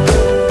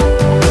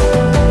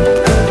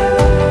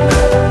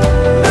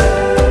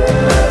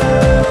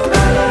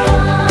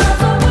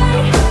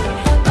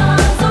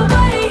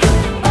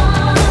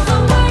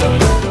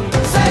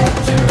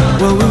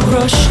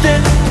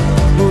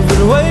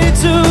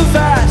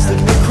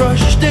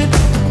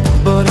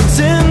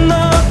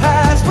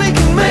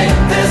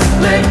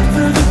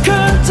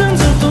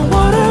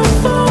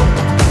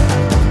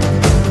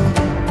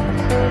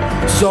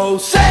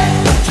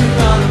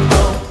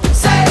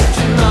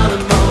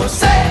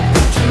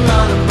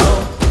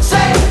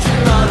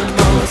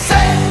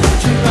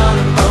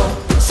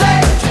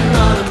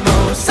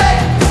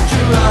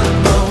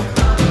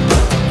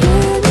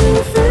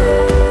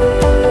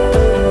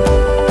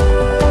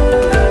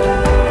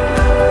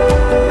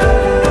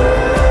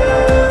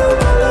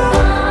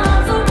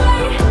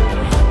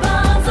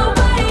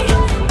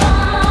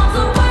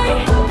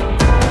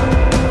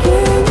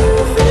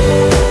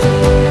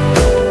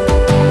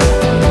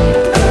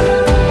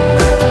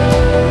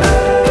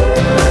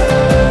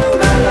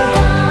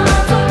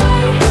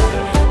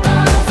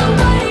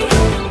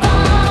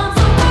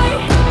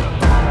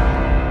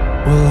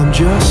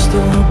 just a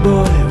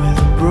boy with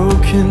a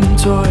broken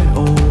toy,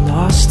 all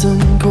lost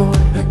and coy.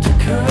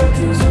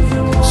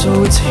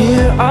 So it's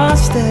here I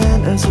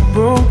stand as a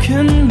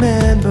broken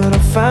man, but I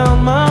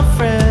found my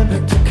friend.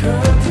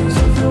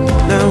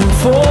 Now I'm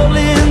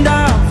falling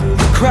down through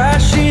the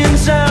crashing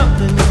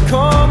sound, and you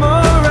come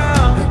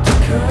around,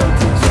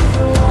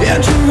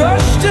 and you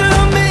rush to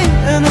me,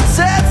 and it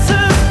sets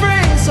us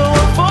free. So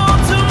I fall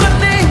to my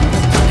knees.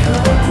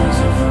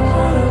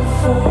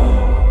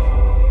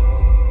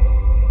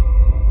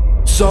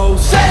 So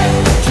say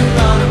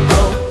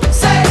Geronimo,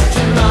 say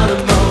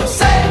Geronimo,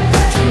 say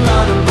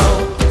Geronimo,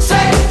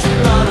 say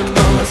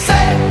Geronimo,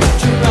 say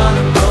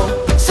Geronimo,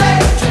 say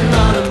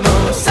Geronimo,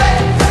 say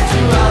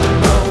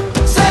Geronimo,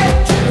 say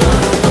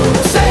Geronimo,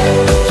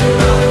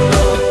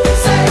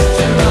 say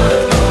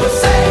Geronimo, say Geronimo,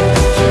 say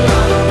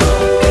Geronimo,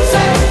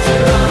 say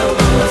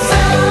Geronimo.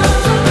 Sounds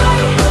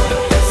alright,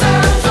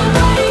 sounds alright, sounds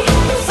alright.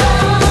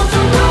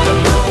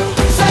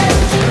 Say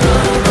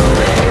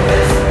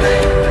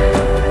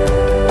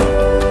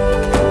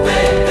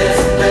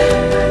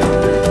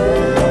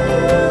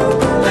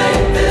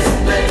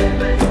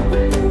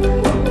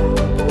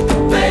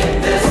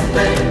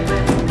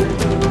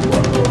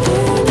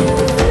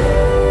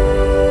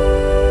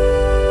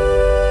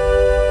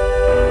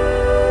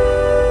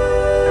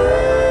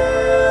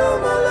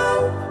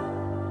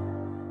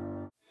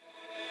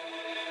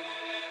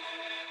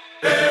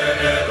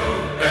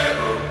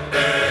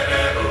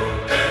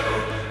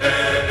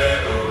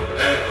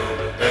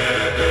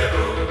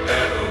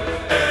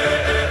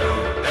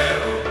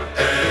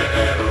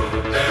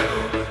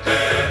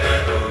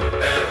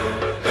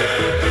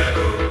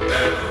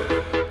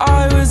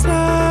I was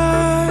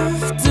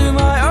left to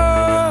my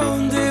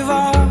own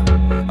devices.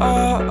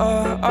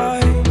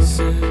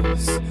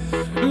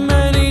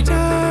 Many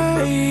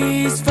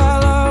days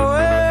fell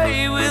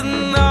away with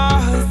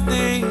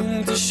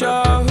nothing to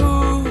show,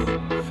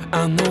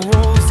 and the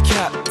walls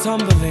kept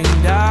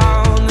tumbling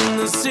down in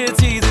the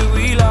city that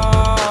we love.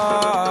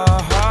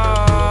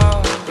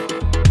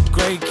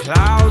 Great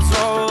clouds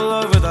roll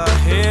over the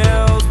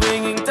hills,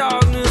 bringing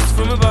darkness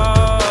from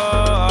above.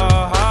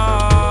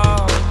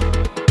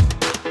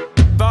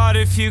 But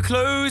if you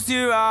close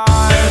your eyes,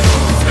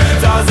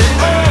 does it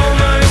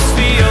almost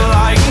feel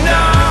like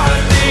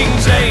nothing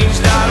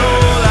changed at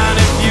all? And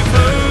if you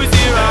close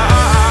your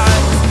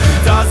eyes,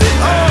 does it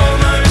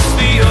almost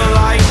feel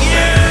like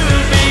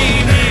you've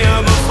been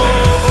here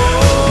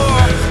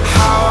before?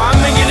 How am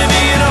I gonna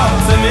be an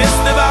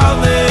optimist about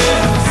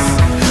this?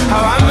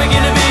 How am I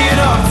gonna be an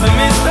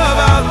optimist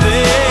about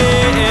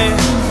this?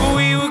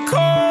 We were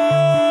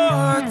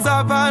caught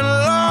up and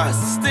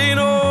lost in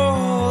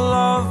all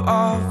of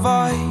our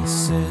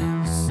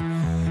vices.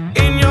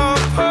 In your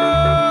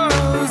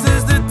pose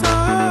as the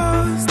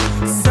dust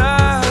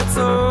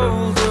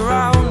settled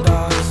around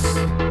us,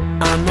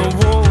 and the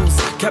walls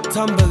kept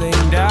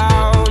tumbling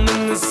down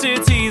in the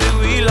city that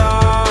we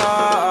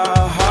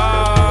love.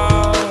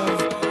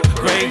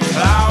 Great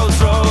clouds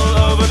roll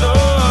over the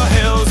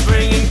hills,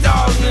 bringing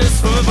darkness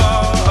from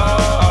above.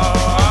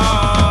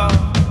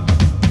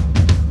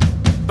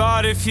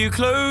 But if you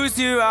close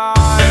your eyes,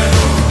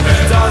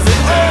 does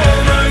it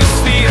almost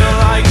feel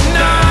like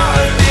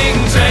nothing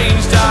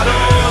changed at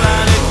all?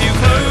 And if you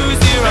close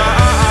your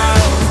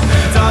eyes,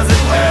 does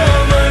it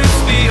almost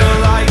feel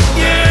like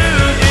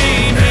you've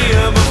been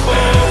here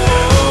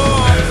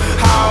before?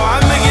 How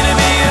am I gonna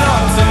be an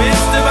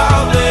optimist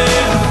about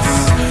this?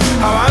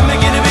 How am I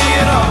gonna be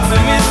an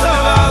optimist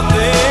about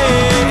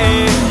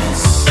this?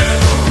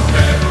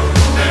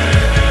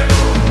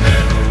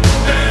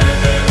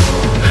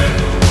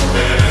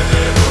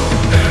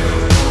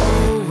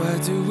 Oh, where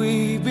do we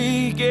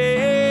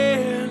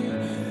begin?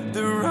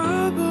 The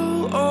rubble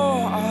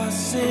or our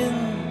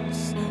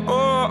sins?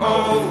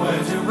 Oh,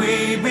 where do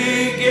we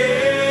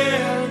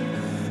begin?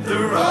 The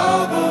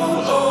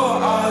rubble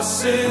or our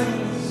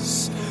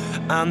sins?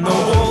 And the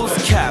walls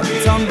kept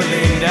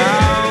tumbling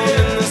down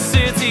in the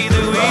city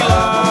that we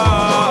love.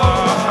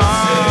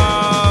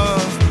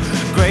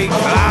 Great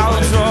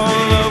clouds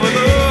roll over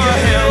the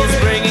hills,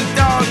 bringing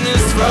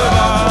darkness from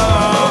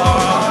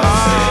above.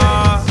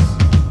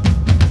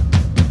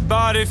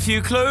 But if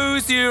you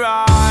close your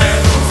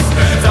eyes,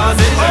 does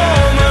it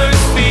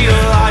almost feel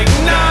like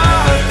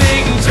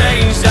nothing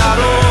changed at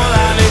all?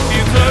 And if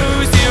you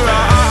close your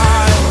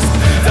eyes,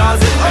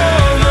 does it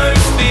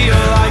almost feel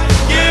like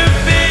you've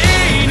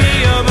been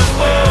here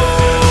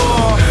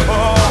before?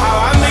 Oh,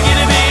 how am I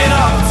gonna be an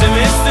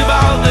optimist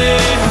about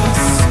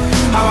this?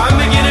 How am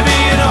I gonna be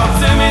an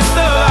optimist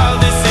about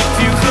this? If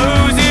you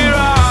close your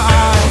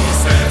eyes,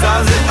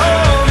 does it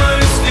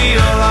almost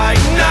feel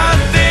like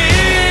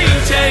nothing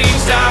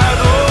changed at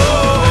all?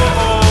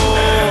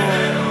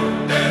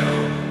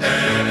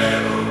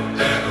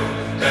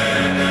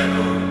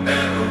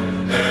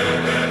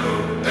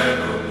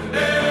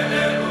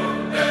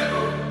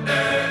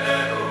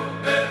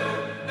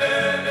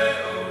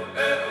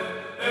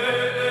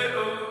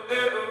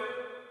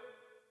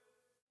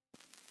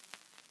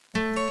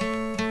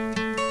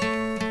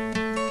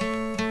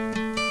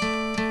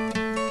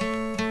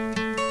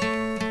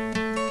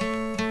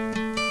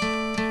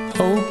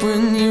 Hope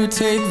when you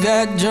take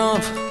that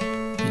jump,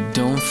 you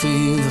don't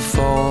feel the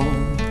fall.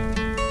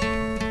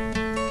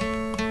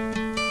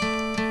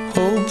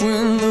 Hope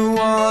when the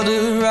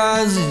water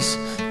rises,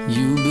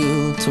 you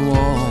built a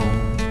wall.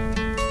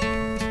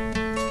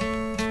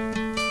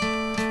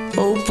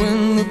 Hope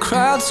when the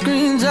crowd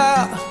screams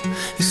out,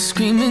 you're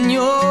screaming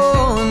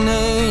your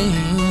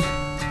name.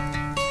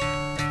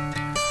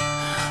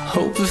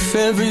 Hope if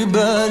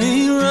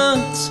everybody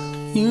runs,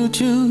 you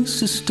choose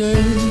to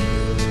stay.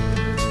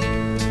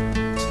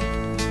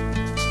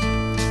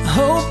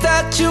 Hope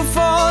that you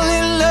fall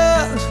in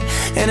love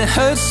and it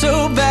hurts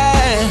so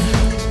bad.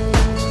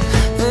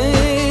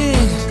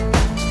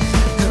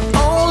 The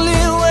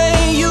only way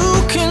you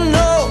can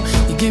know,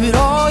 you give it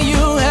all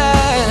you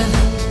had.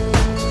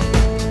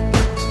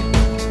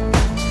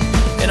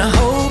 And I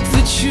hope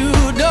that you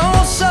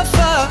don't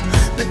suffer,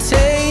 but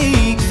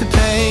take the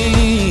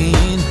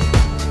pain.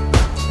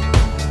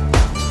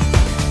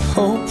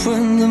 Hope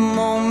when the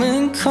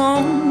moment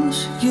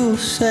comes, you'll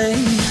say,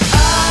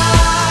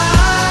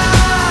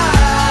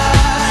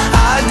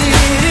 I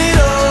did it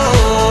all.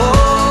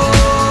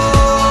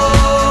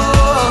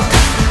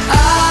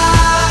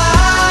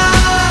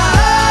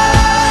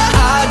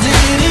 I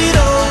did it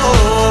all.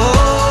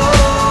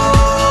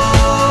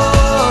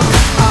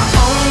 I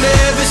owned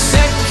every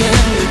second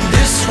that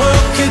this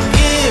world could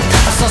give.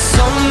 I saw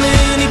so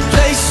many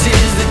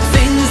places, the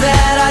things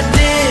that I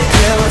did.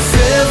 Yeah, with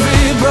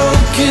every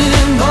broken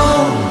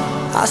bone,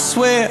 I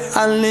swear I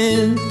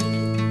lived.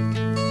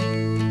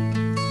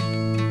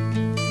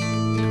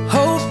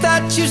 Hope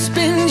that you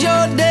spend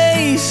your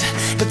days,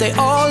 but they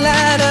all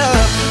add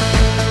up.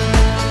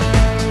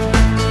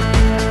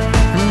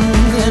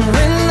 And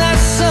when that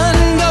sun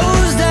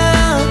goes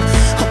down,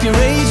 hope you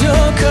raise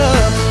your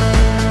cup.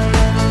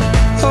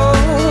 Oh,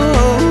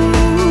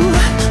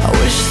 I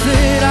wish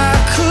that I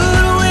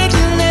could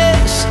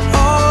witness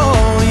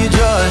all your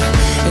joy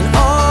and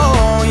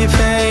all your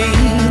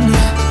pain.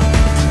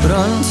 But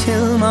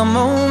until my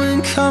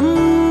moment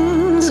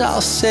comes,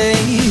 I'll say,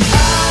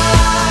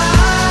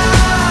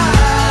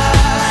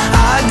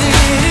 I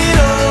did it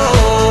all.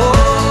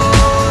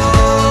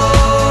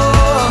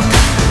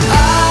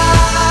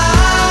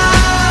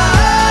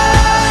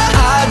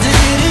 I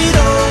did it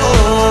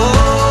all.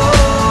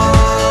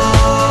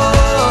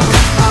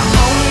 I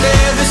owned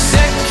every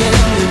second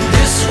that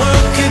this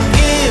world could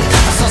give.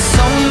 I saw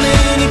so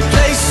many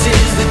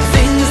places, the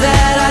things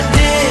that I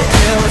did.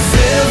 Yeah, with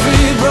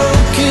every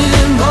broken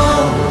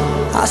bone,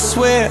 I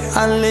swear I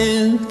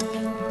lived.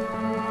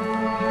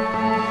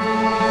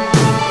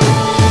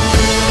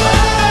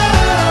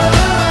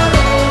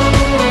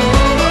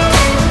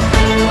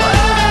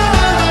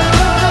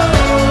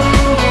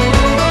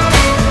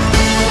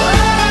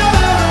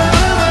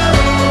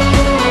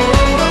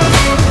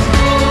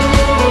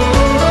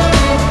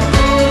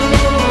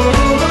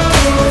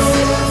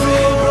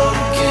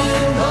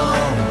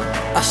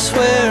 I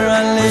swear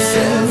I live.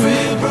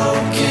 Every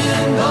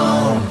broken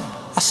bone,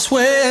 I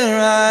swear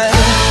I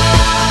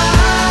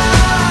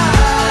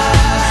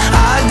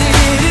did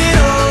it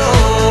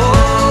all.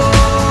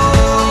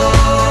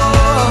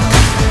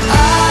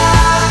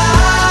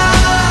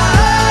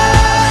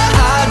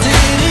 I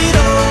did it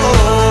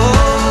all.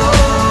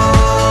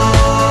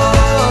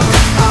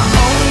 I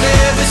owned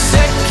every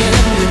second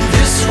that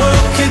this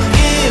world could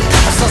give.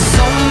 I saw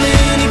so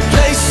many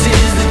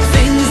places, the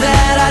things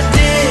that I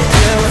did.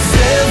 Yeah, with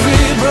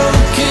every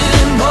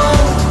broken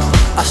bone,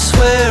 I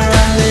swear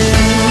I live.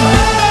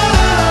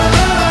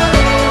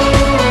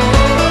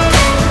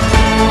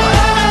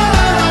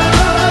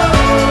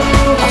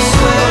 I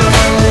swear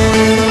I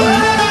live.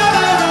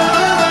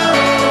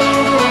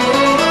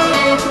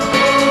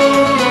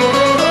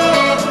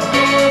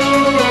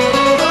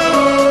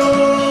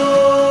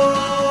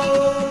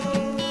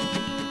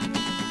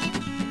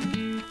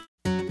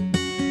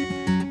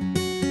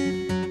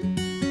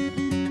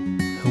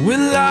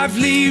 When life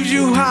leaves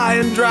you high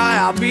and dry,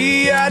 I'll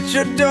be at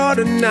your door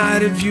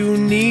tonight. If you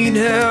need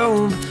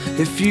help,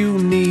 if you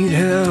need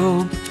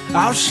help,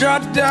 I'll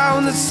shut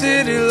down the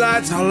city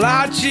lights. I'll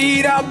lie,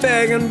 cheat, I'll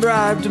beg and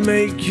bribe to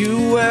make you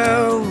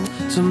well,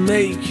 to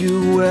make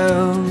you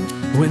well.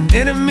 When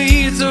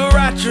enemies are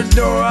at your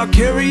door, I'll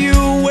carry you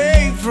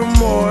away from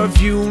more.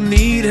 If you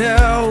need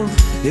help,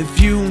 if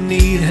you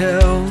need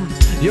help,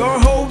 your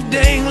hope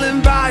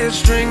dangling by a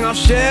string, I'll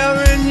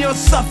share in your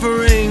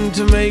suffering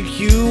to make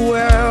you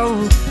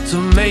well, to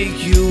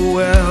make you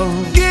well.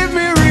 Give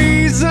me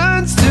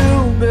reasons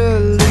to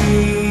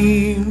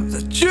believe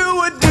that you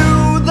would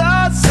do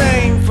the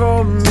same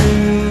for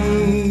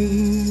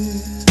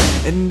me,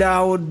 and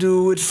I will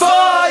do it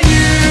for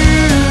you,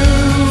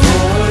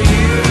 for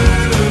you.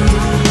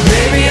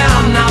 Baby,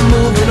 I'm not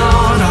moving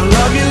on. I'll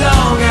love you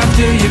long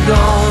after you're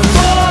gone.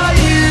 For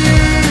you,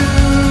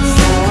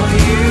 for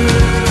you.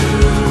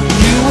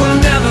 You will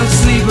never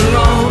sleep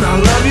alone.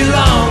 I'll love you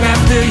long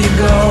after you're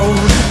gone,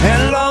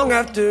 and long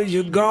after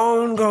you're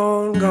gone,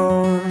 gone,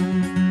 gone.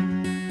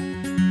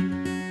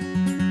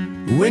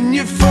 When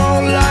you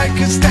fall like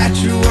a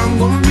statue, I'm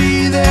gonna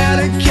be there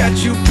to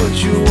catch you, put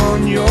you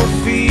on your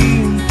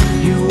feet,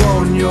 you on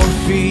your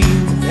feet.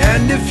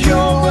 And if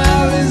your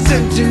well is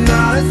empty,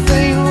 not a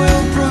thing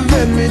will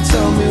prevent me.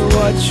 Tell me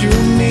what you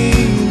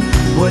need.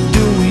 What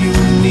do you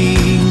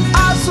need?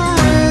 I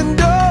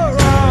surrender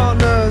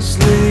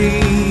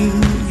honestly.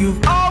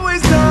 You've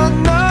always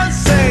done the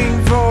same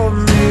for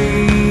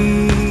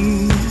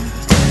me,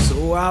 so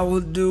I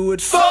will do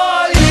it for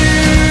you.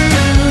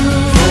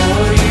 For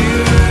you,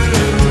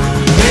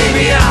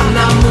 baby, I'm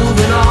not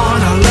moving on.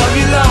 I'll love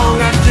you long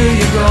after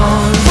you're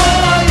gone.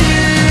 For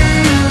you,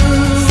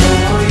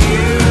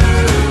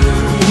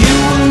 you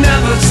will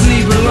never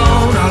sleep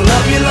alone. I'll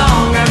love you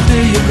long after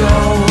you're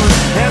gone,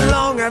 and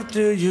long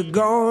after you're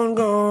gone,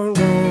 gone,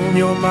 gone.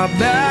 You're my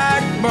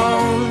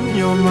backbone,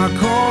 you're my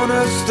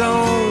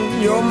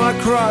cornerstone, you're my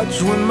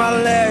crutch when my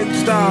legs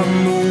stop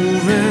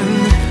moving.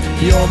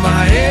 You're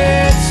my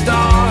head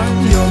start,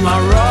 you're my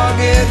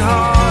rugged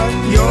heart,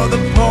 you're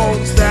the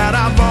pulse that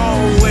I've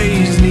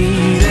always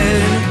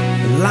needed.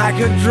 Like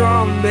a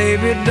drum,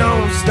 baby,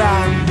 don't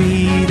stop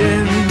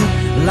beating.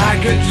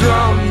 Like a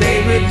drum,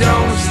 baby,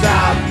 don't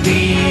stop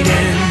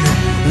beating.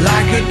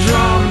 Like a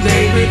drum,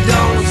 baby,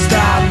 don't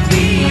stop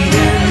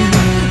beating.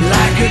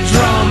 Like a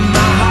drum,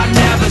 my heart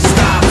never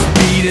stops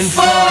beating.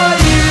 For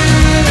you,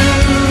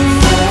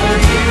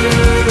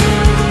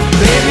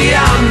 baby,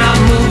 I'm not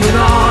moving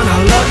on.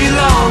 I'll love you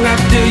long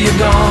after you're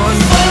gone.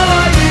 For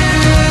you,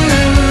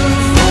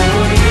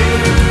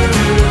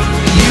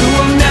 you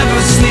will never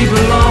sleep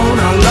alone.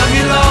 I'll love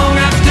you long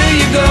after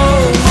you go.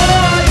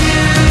 For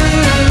you,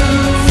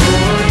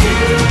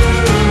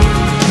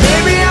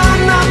 baby,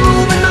 I'm not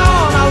moving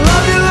on. I'll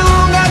love you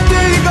long after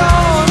you're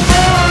gone.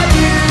 For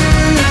you,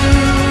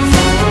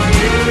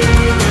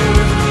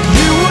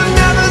 you will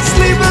never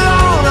sleep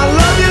alone. I'll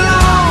love you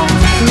long,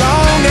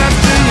 long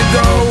after you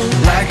go.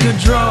 Like a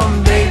drum,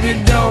 baby,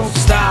 don't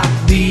stop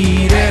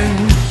beating.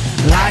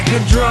 Like a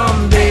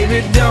drum,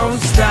 baby, don't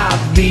stop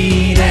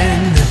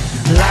beating.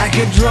 Like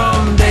a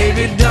drum,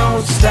 baby,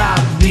 don't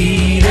stop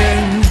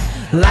beating.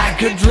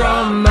 Like a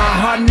drum, my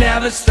heart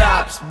never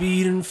stops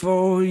beating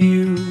for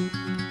you.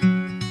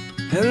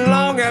 And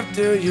long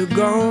after you're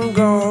gone,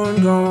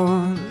 gone,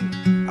 gone,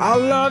 I'll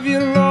love you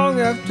long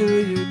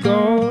after you're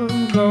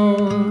gone,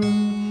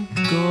 gone,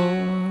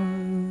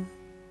 gone.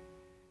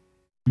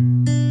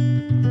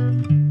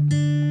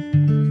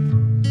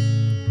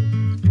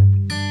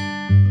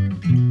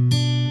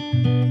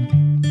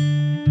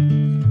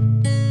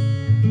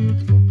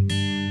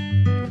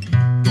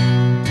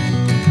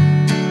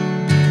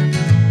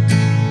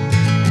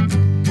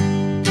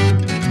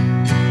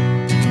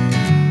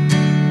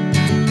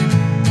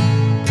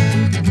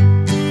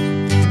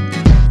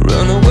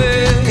 Run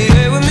away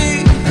with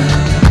me,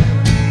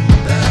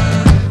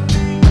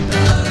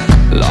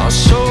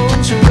 lost soul.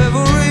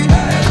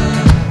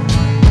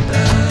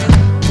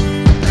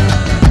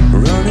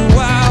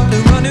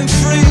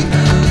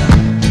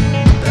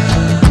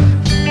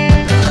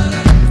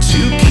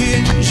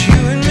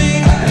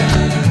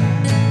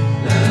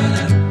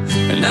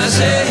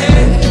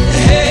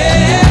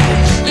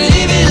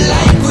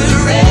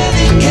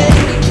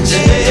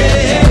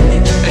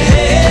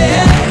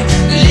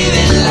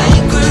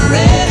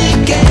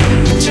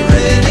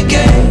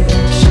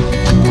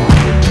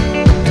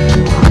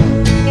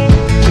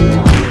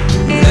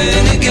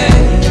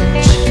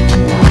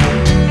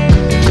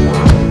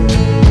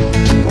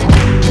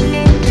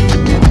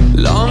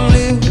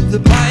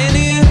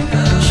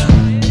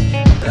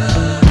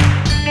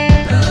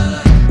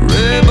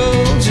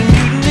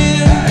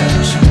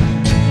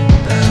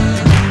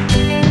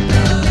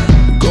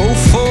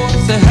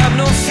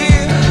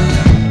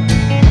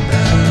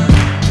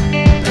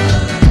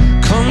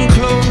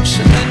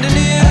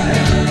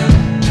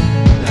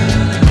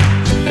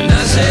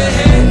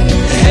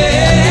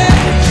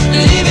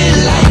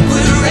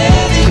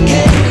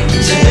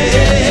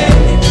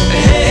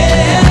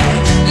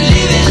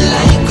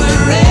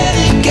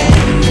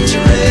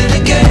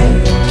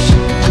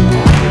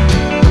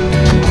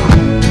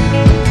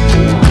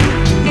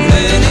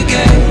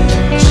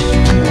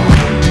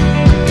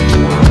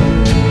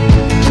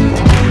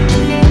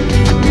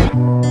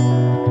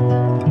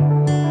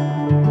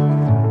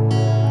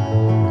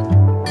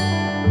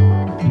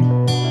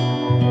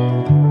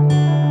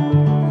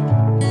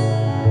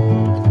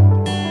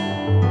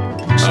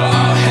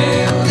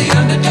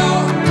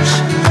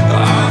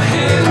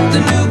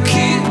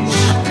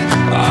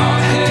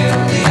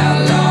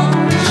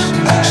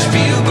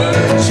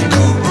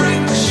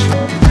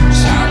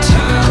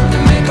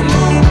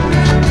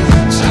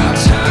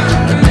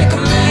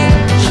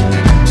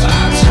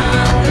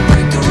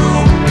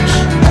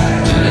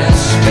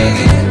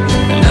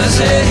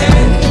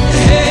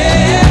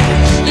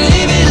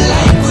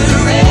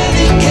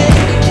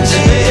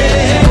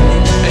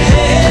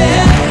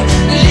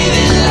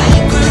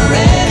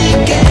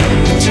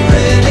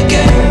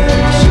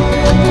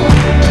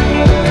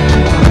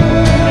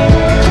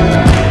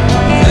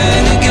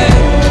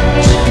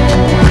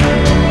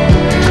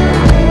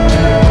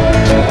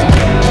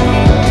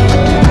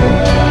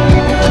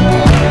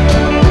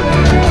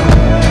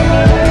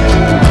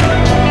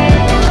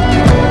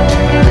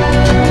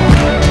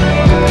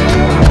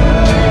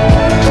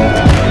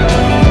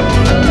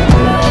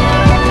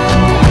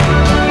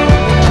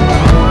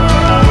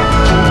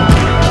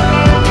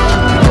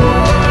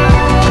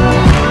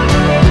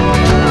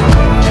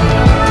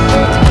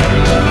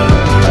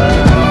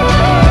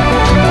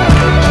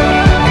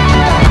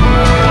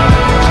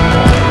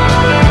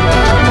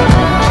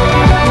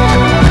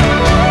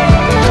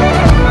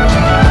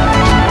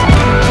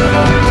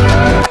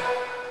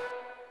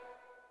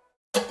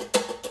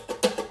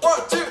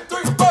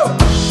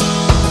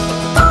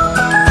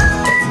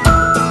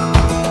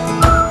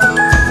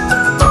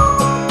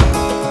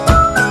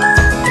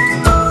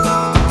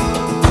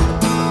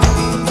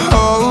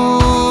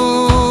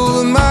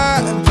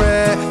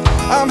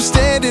 I'm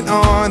standing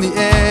on the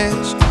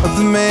edge of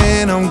the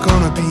man I'm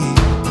gonna be.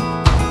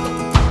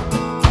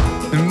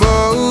 And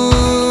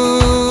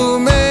moments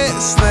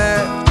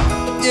left,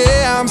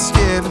 yeah, I'm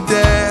scared to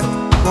death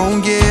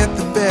won't get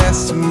the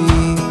best of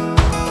me.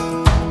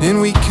 And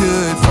we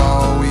could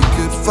fall, we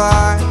could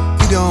fly,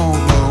 we don't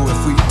know if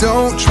we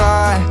don't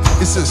try.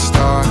 It's the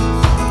start,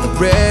 the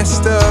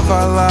rest of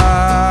our lives.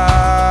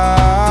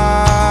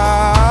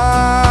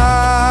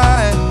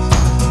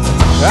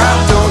 I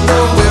don't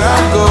know where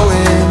I'm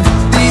going,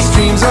 these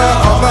dreams are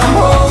all I'm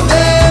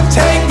holding.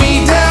 Take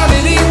me down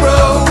any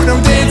road,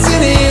 I'm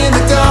dancing in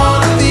the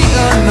dawn of the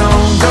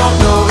unknown. Don't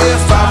know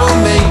if I will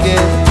make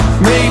it,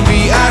 maybe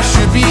I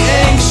should be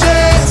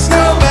anxious.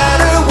 No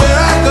matter where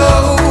I go,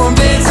 I'm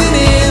dancing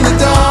in the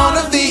dawn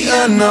of the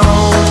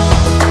unknown.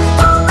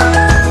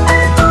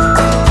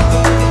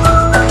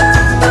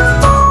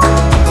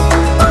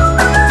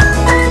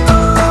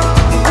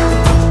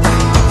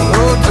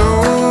 Oh,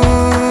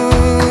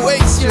 don't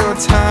waste your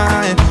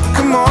time,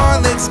 come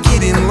on, let's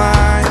get in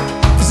line,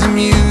 'cause the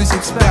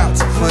music's about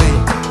to play.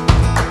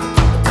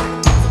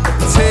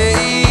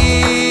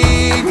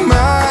 Take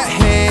my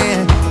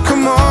hand,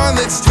 come on,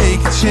 let's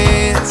take a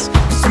chance,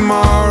 'cause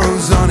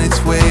tomorrow's on its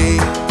way.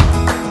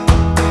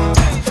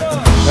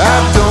 I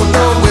don't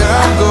know where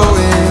I'm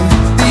going,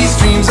 these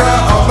dreams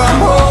are all I'm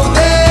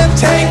holding.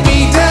 Take me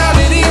down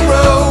any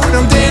road,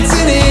 I'm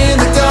dancing in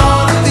the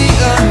dawn of the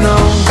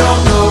unknown.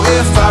 Don't know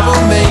if I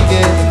will make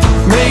it,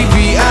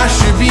 maybe I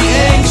should be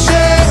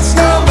anxious.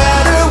 No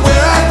matter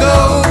where I go,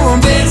 I'm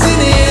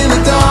dancing in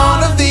the dawn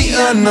of the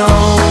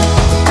unknown.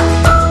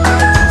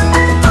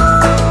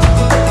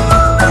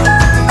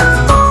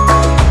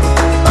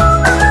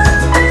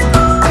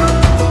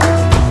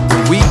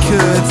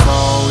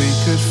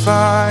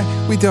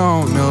 We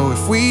don't know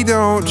if we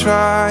don't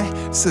try.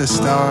 It's the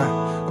start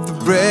of the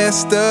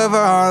rest of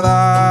our lives.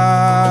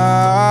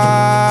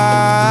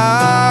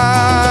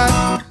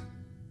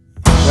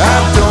 I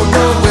don't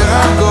know where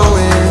I'm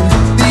going,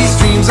 these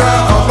dreams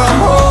are all I'm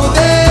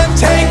holding.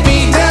 Take me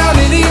down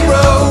any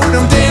road,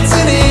 I'm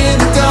dancing in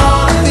the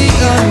dawn of the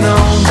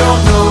unknown.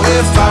 Don't know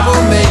if I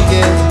will make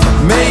it,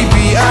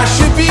 maybe I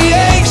should be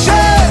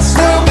anxious.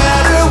 No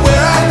matter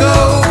where I go,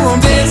 I'm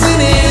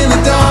dancing in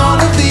the dawn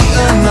of the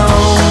unknown.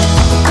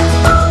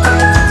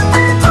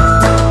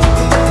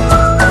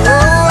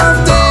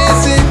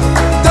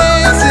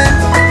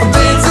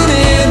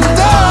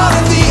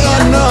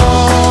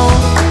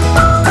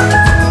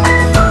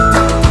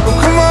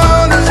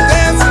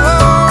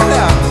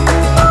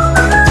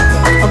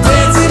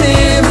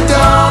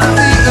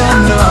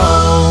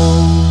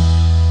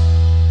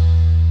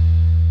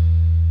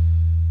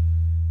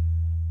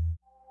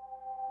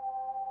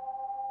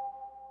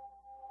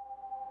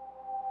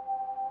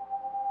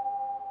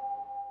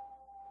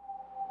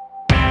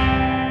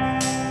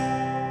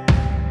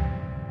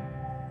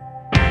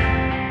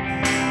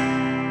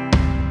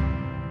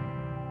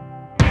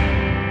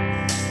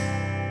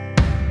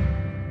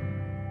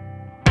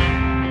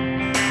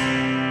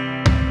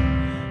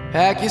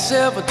 Pack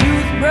yourself a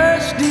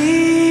toothbrush,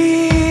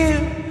 dear.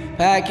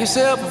 Pack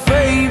yourself a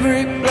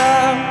favorite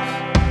blouse.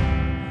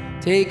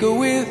 Take a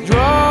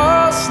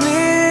withdrawal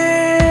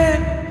slip.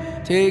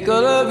 Take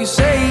all of your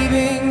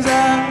savings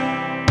out.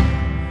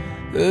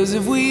 'Cause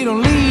if we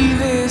don't leave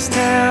this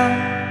town,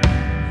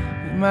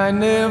 we might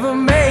never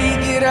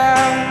make it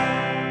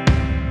out.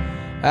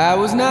 I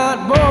was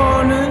not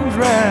born to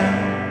drown.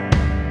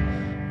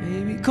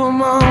 Baby,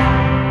 come on.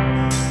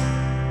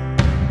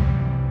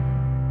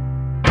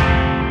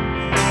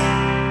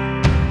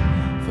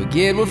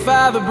 Forget what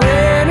Father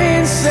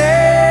Brennan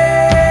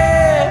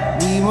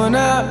said. We were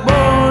not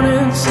born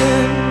in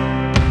sin.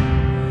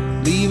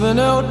 Leave a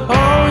note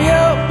on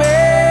your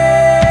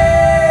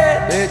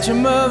bed. Let your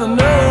mother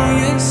know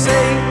you're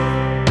safe.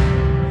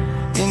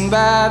 And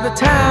by the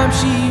time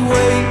she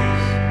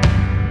wakes,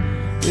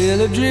 we'll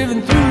have driven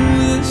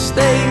through the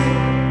state.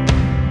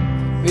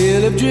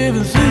 We'll have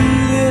driven through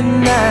the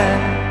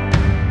night.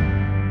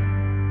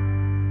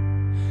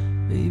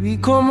 Baby,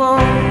 come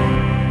on.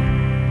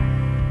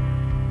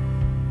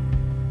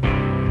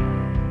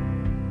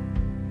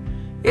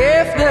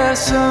 If the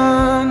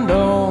sun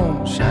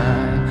don't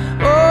shine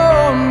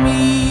on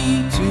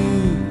me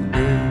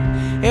today,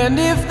 and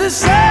if the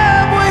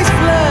subways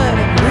flood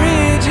and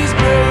bridges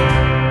break,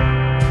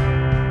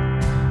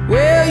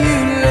 will you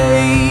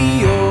lay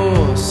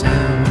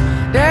yourself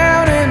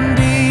down and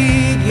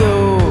dig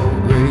your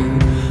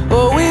grave,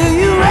 or will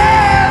you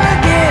rail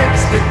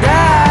against the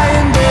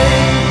dying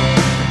day?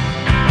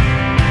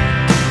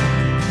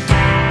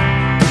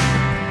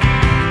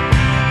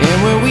 And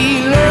when we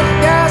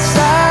looked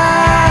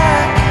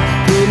outside,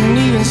 couldn't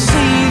even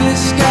see the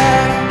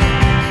sky.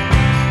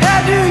 How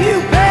do you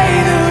pay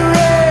the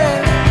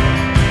rent?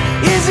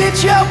 Is it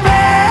your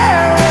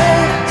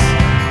parents?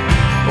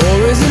 Or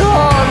is it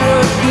hard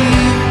work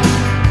deep,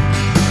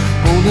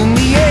 holding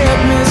the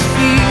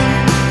atmosphere?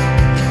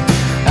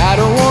 I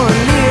don't wanna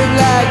live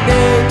like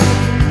that,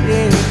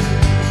 yeah.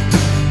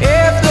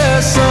 If the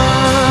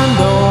sun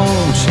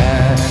don't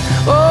shine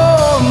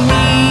on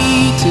me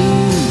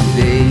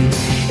today,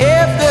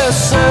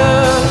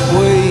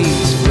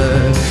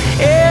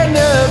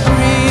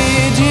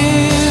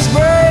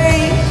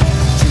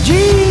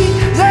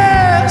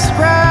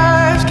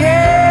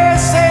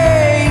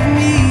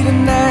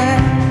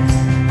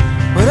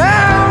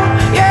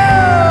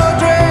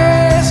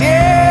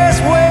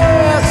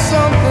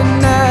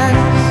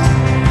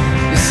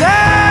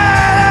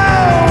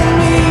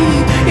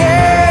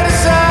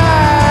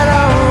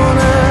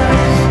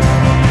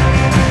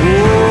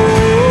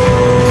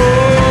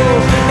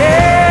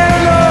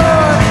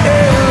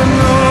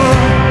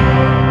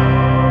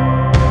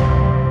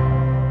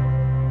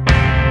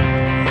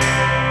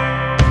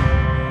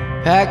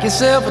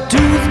 yourself a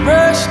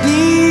toothbrush,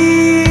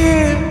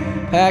 dear.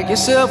 Pack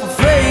yourself a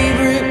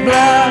favorite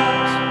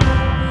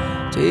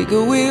blouse. Take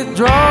a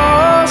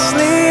withdrawal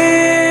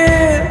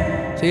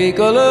slip. Take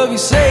all of your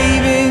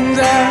savings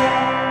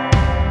out.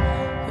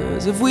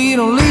 'Cause if we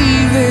don't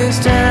leave this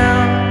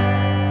town,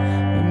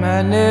 we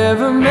might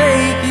never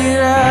make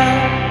it out.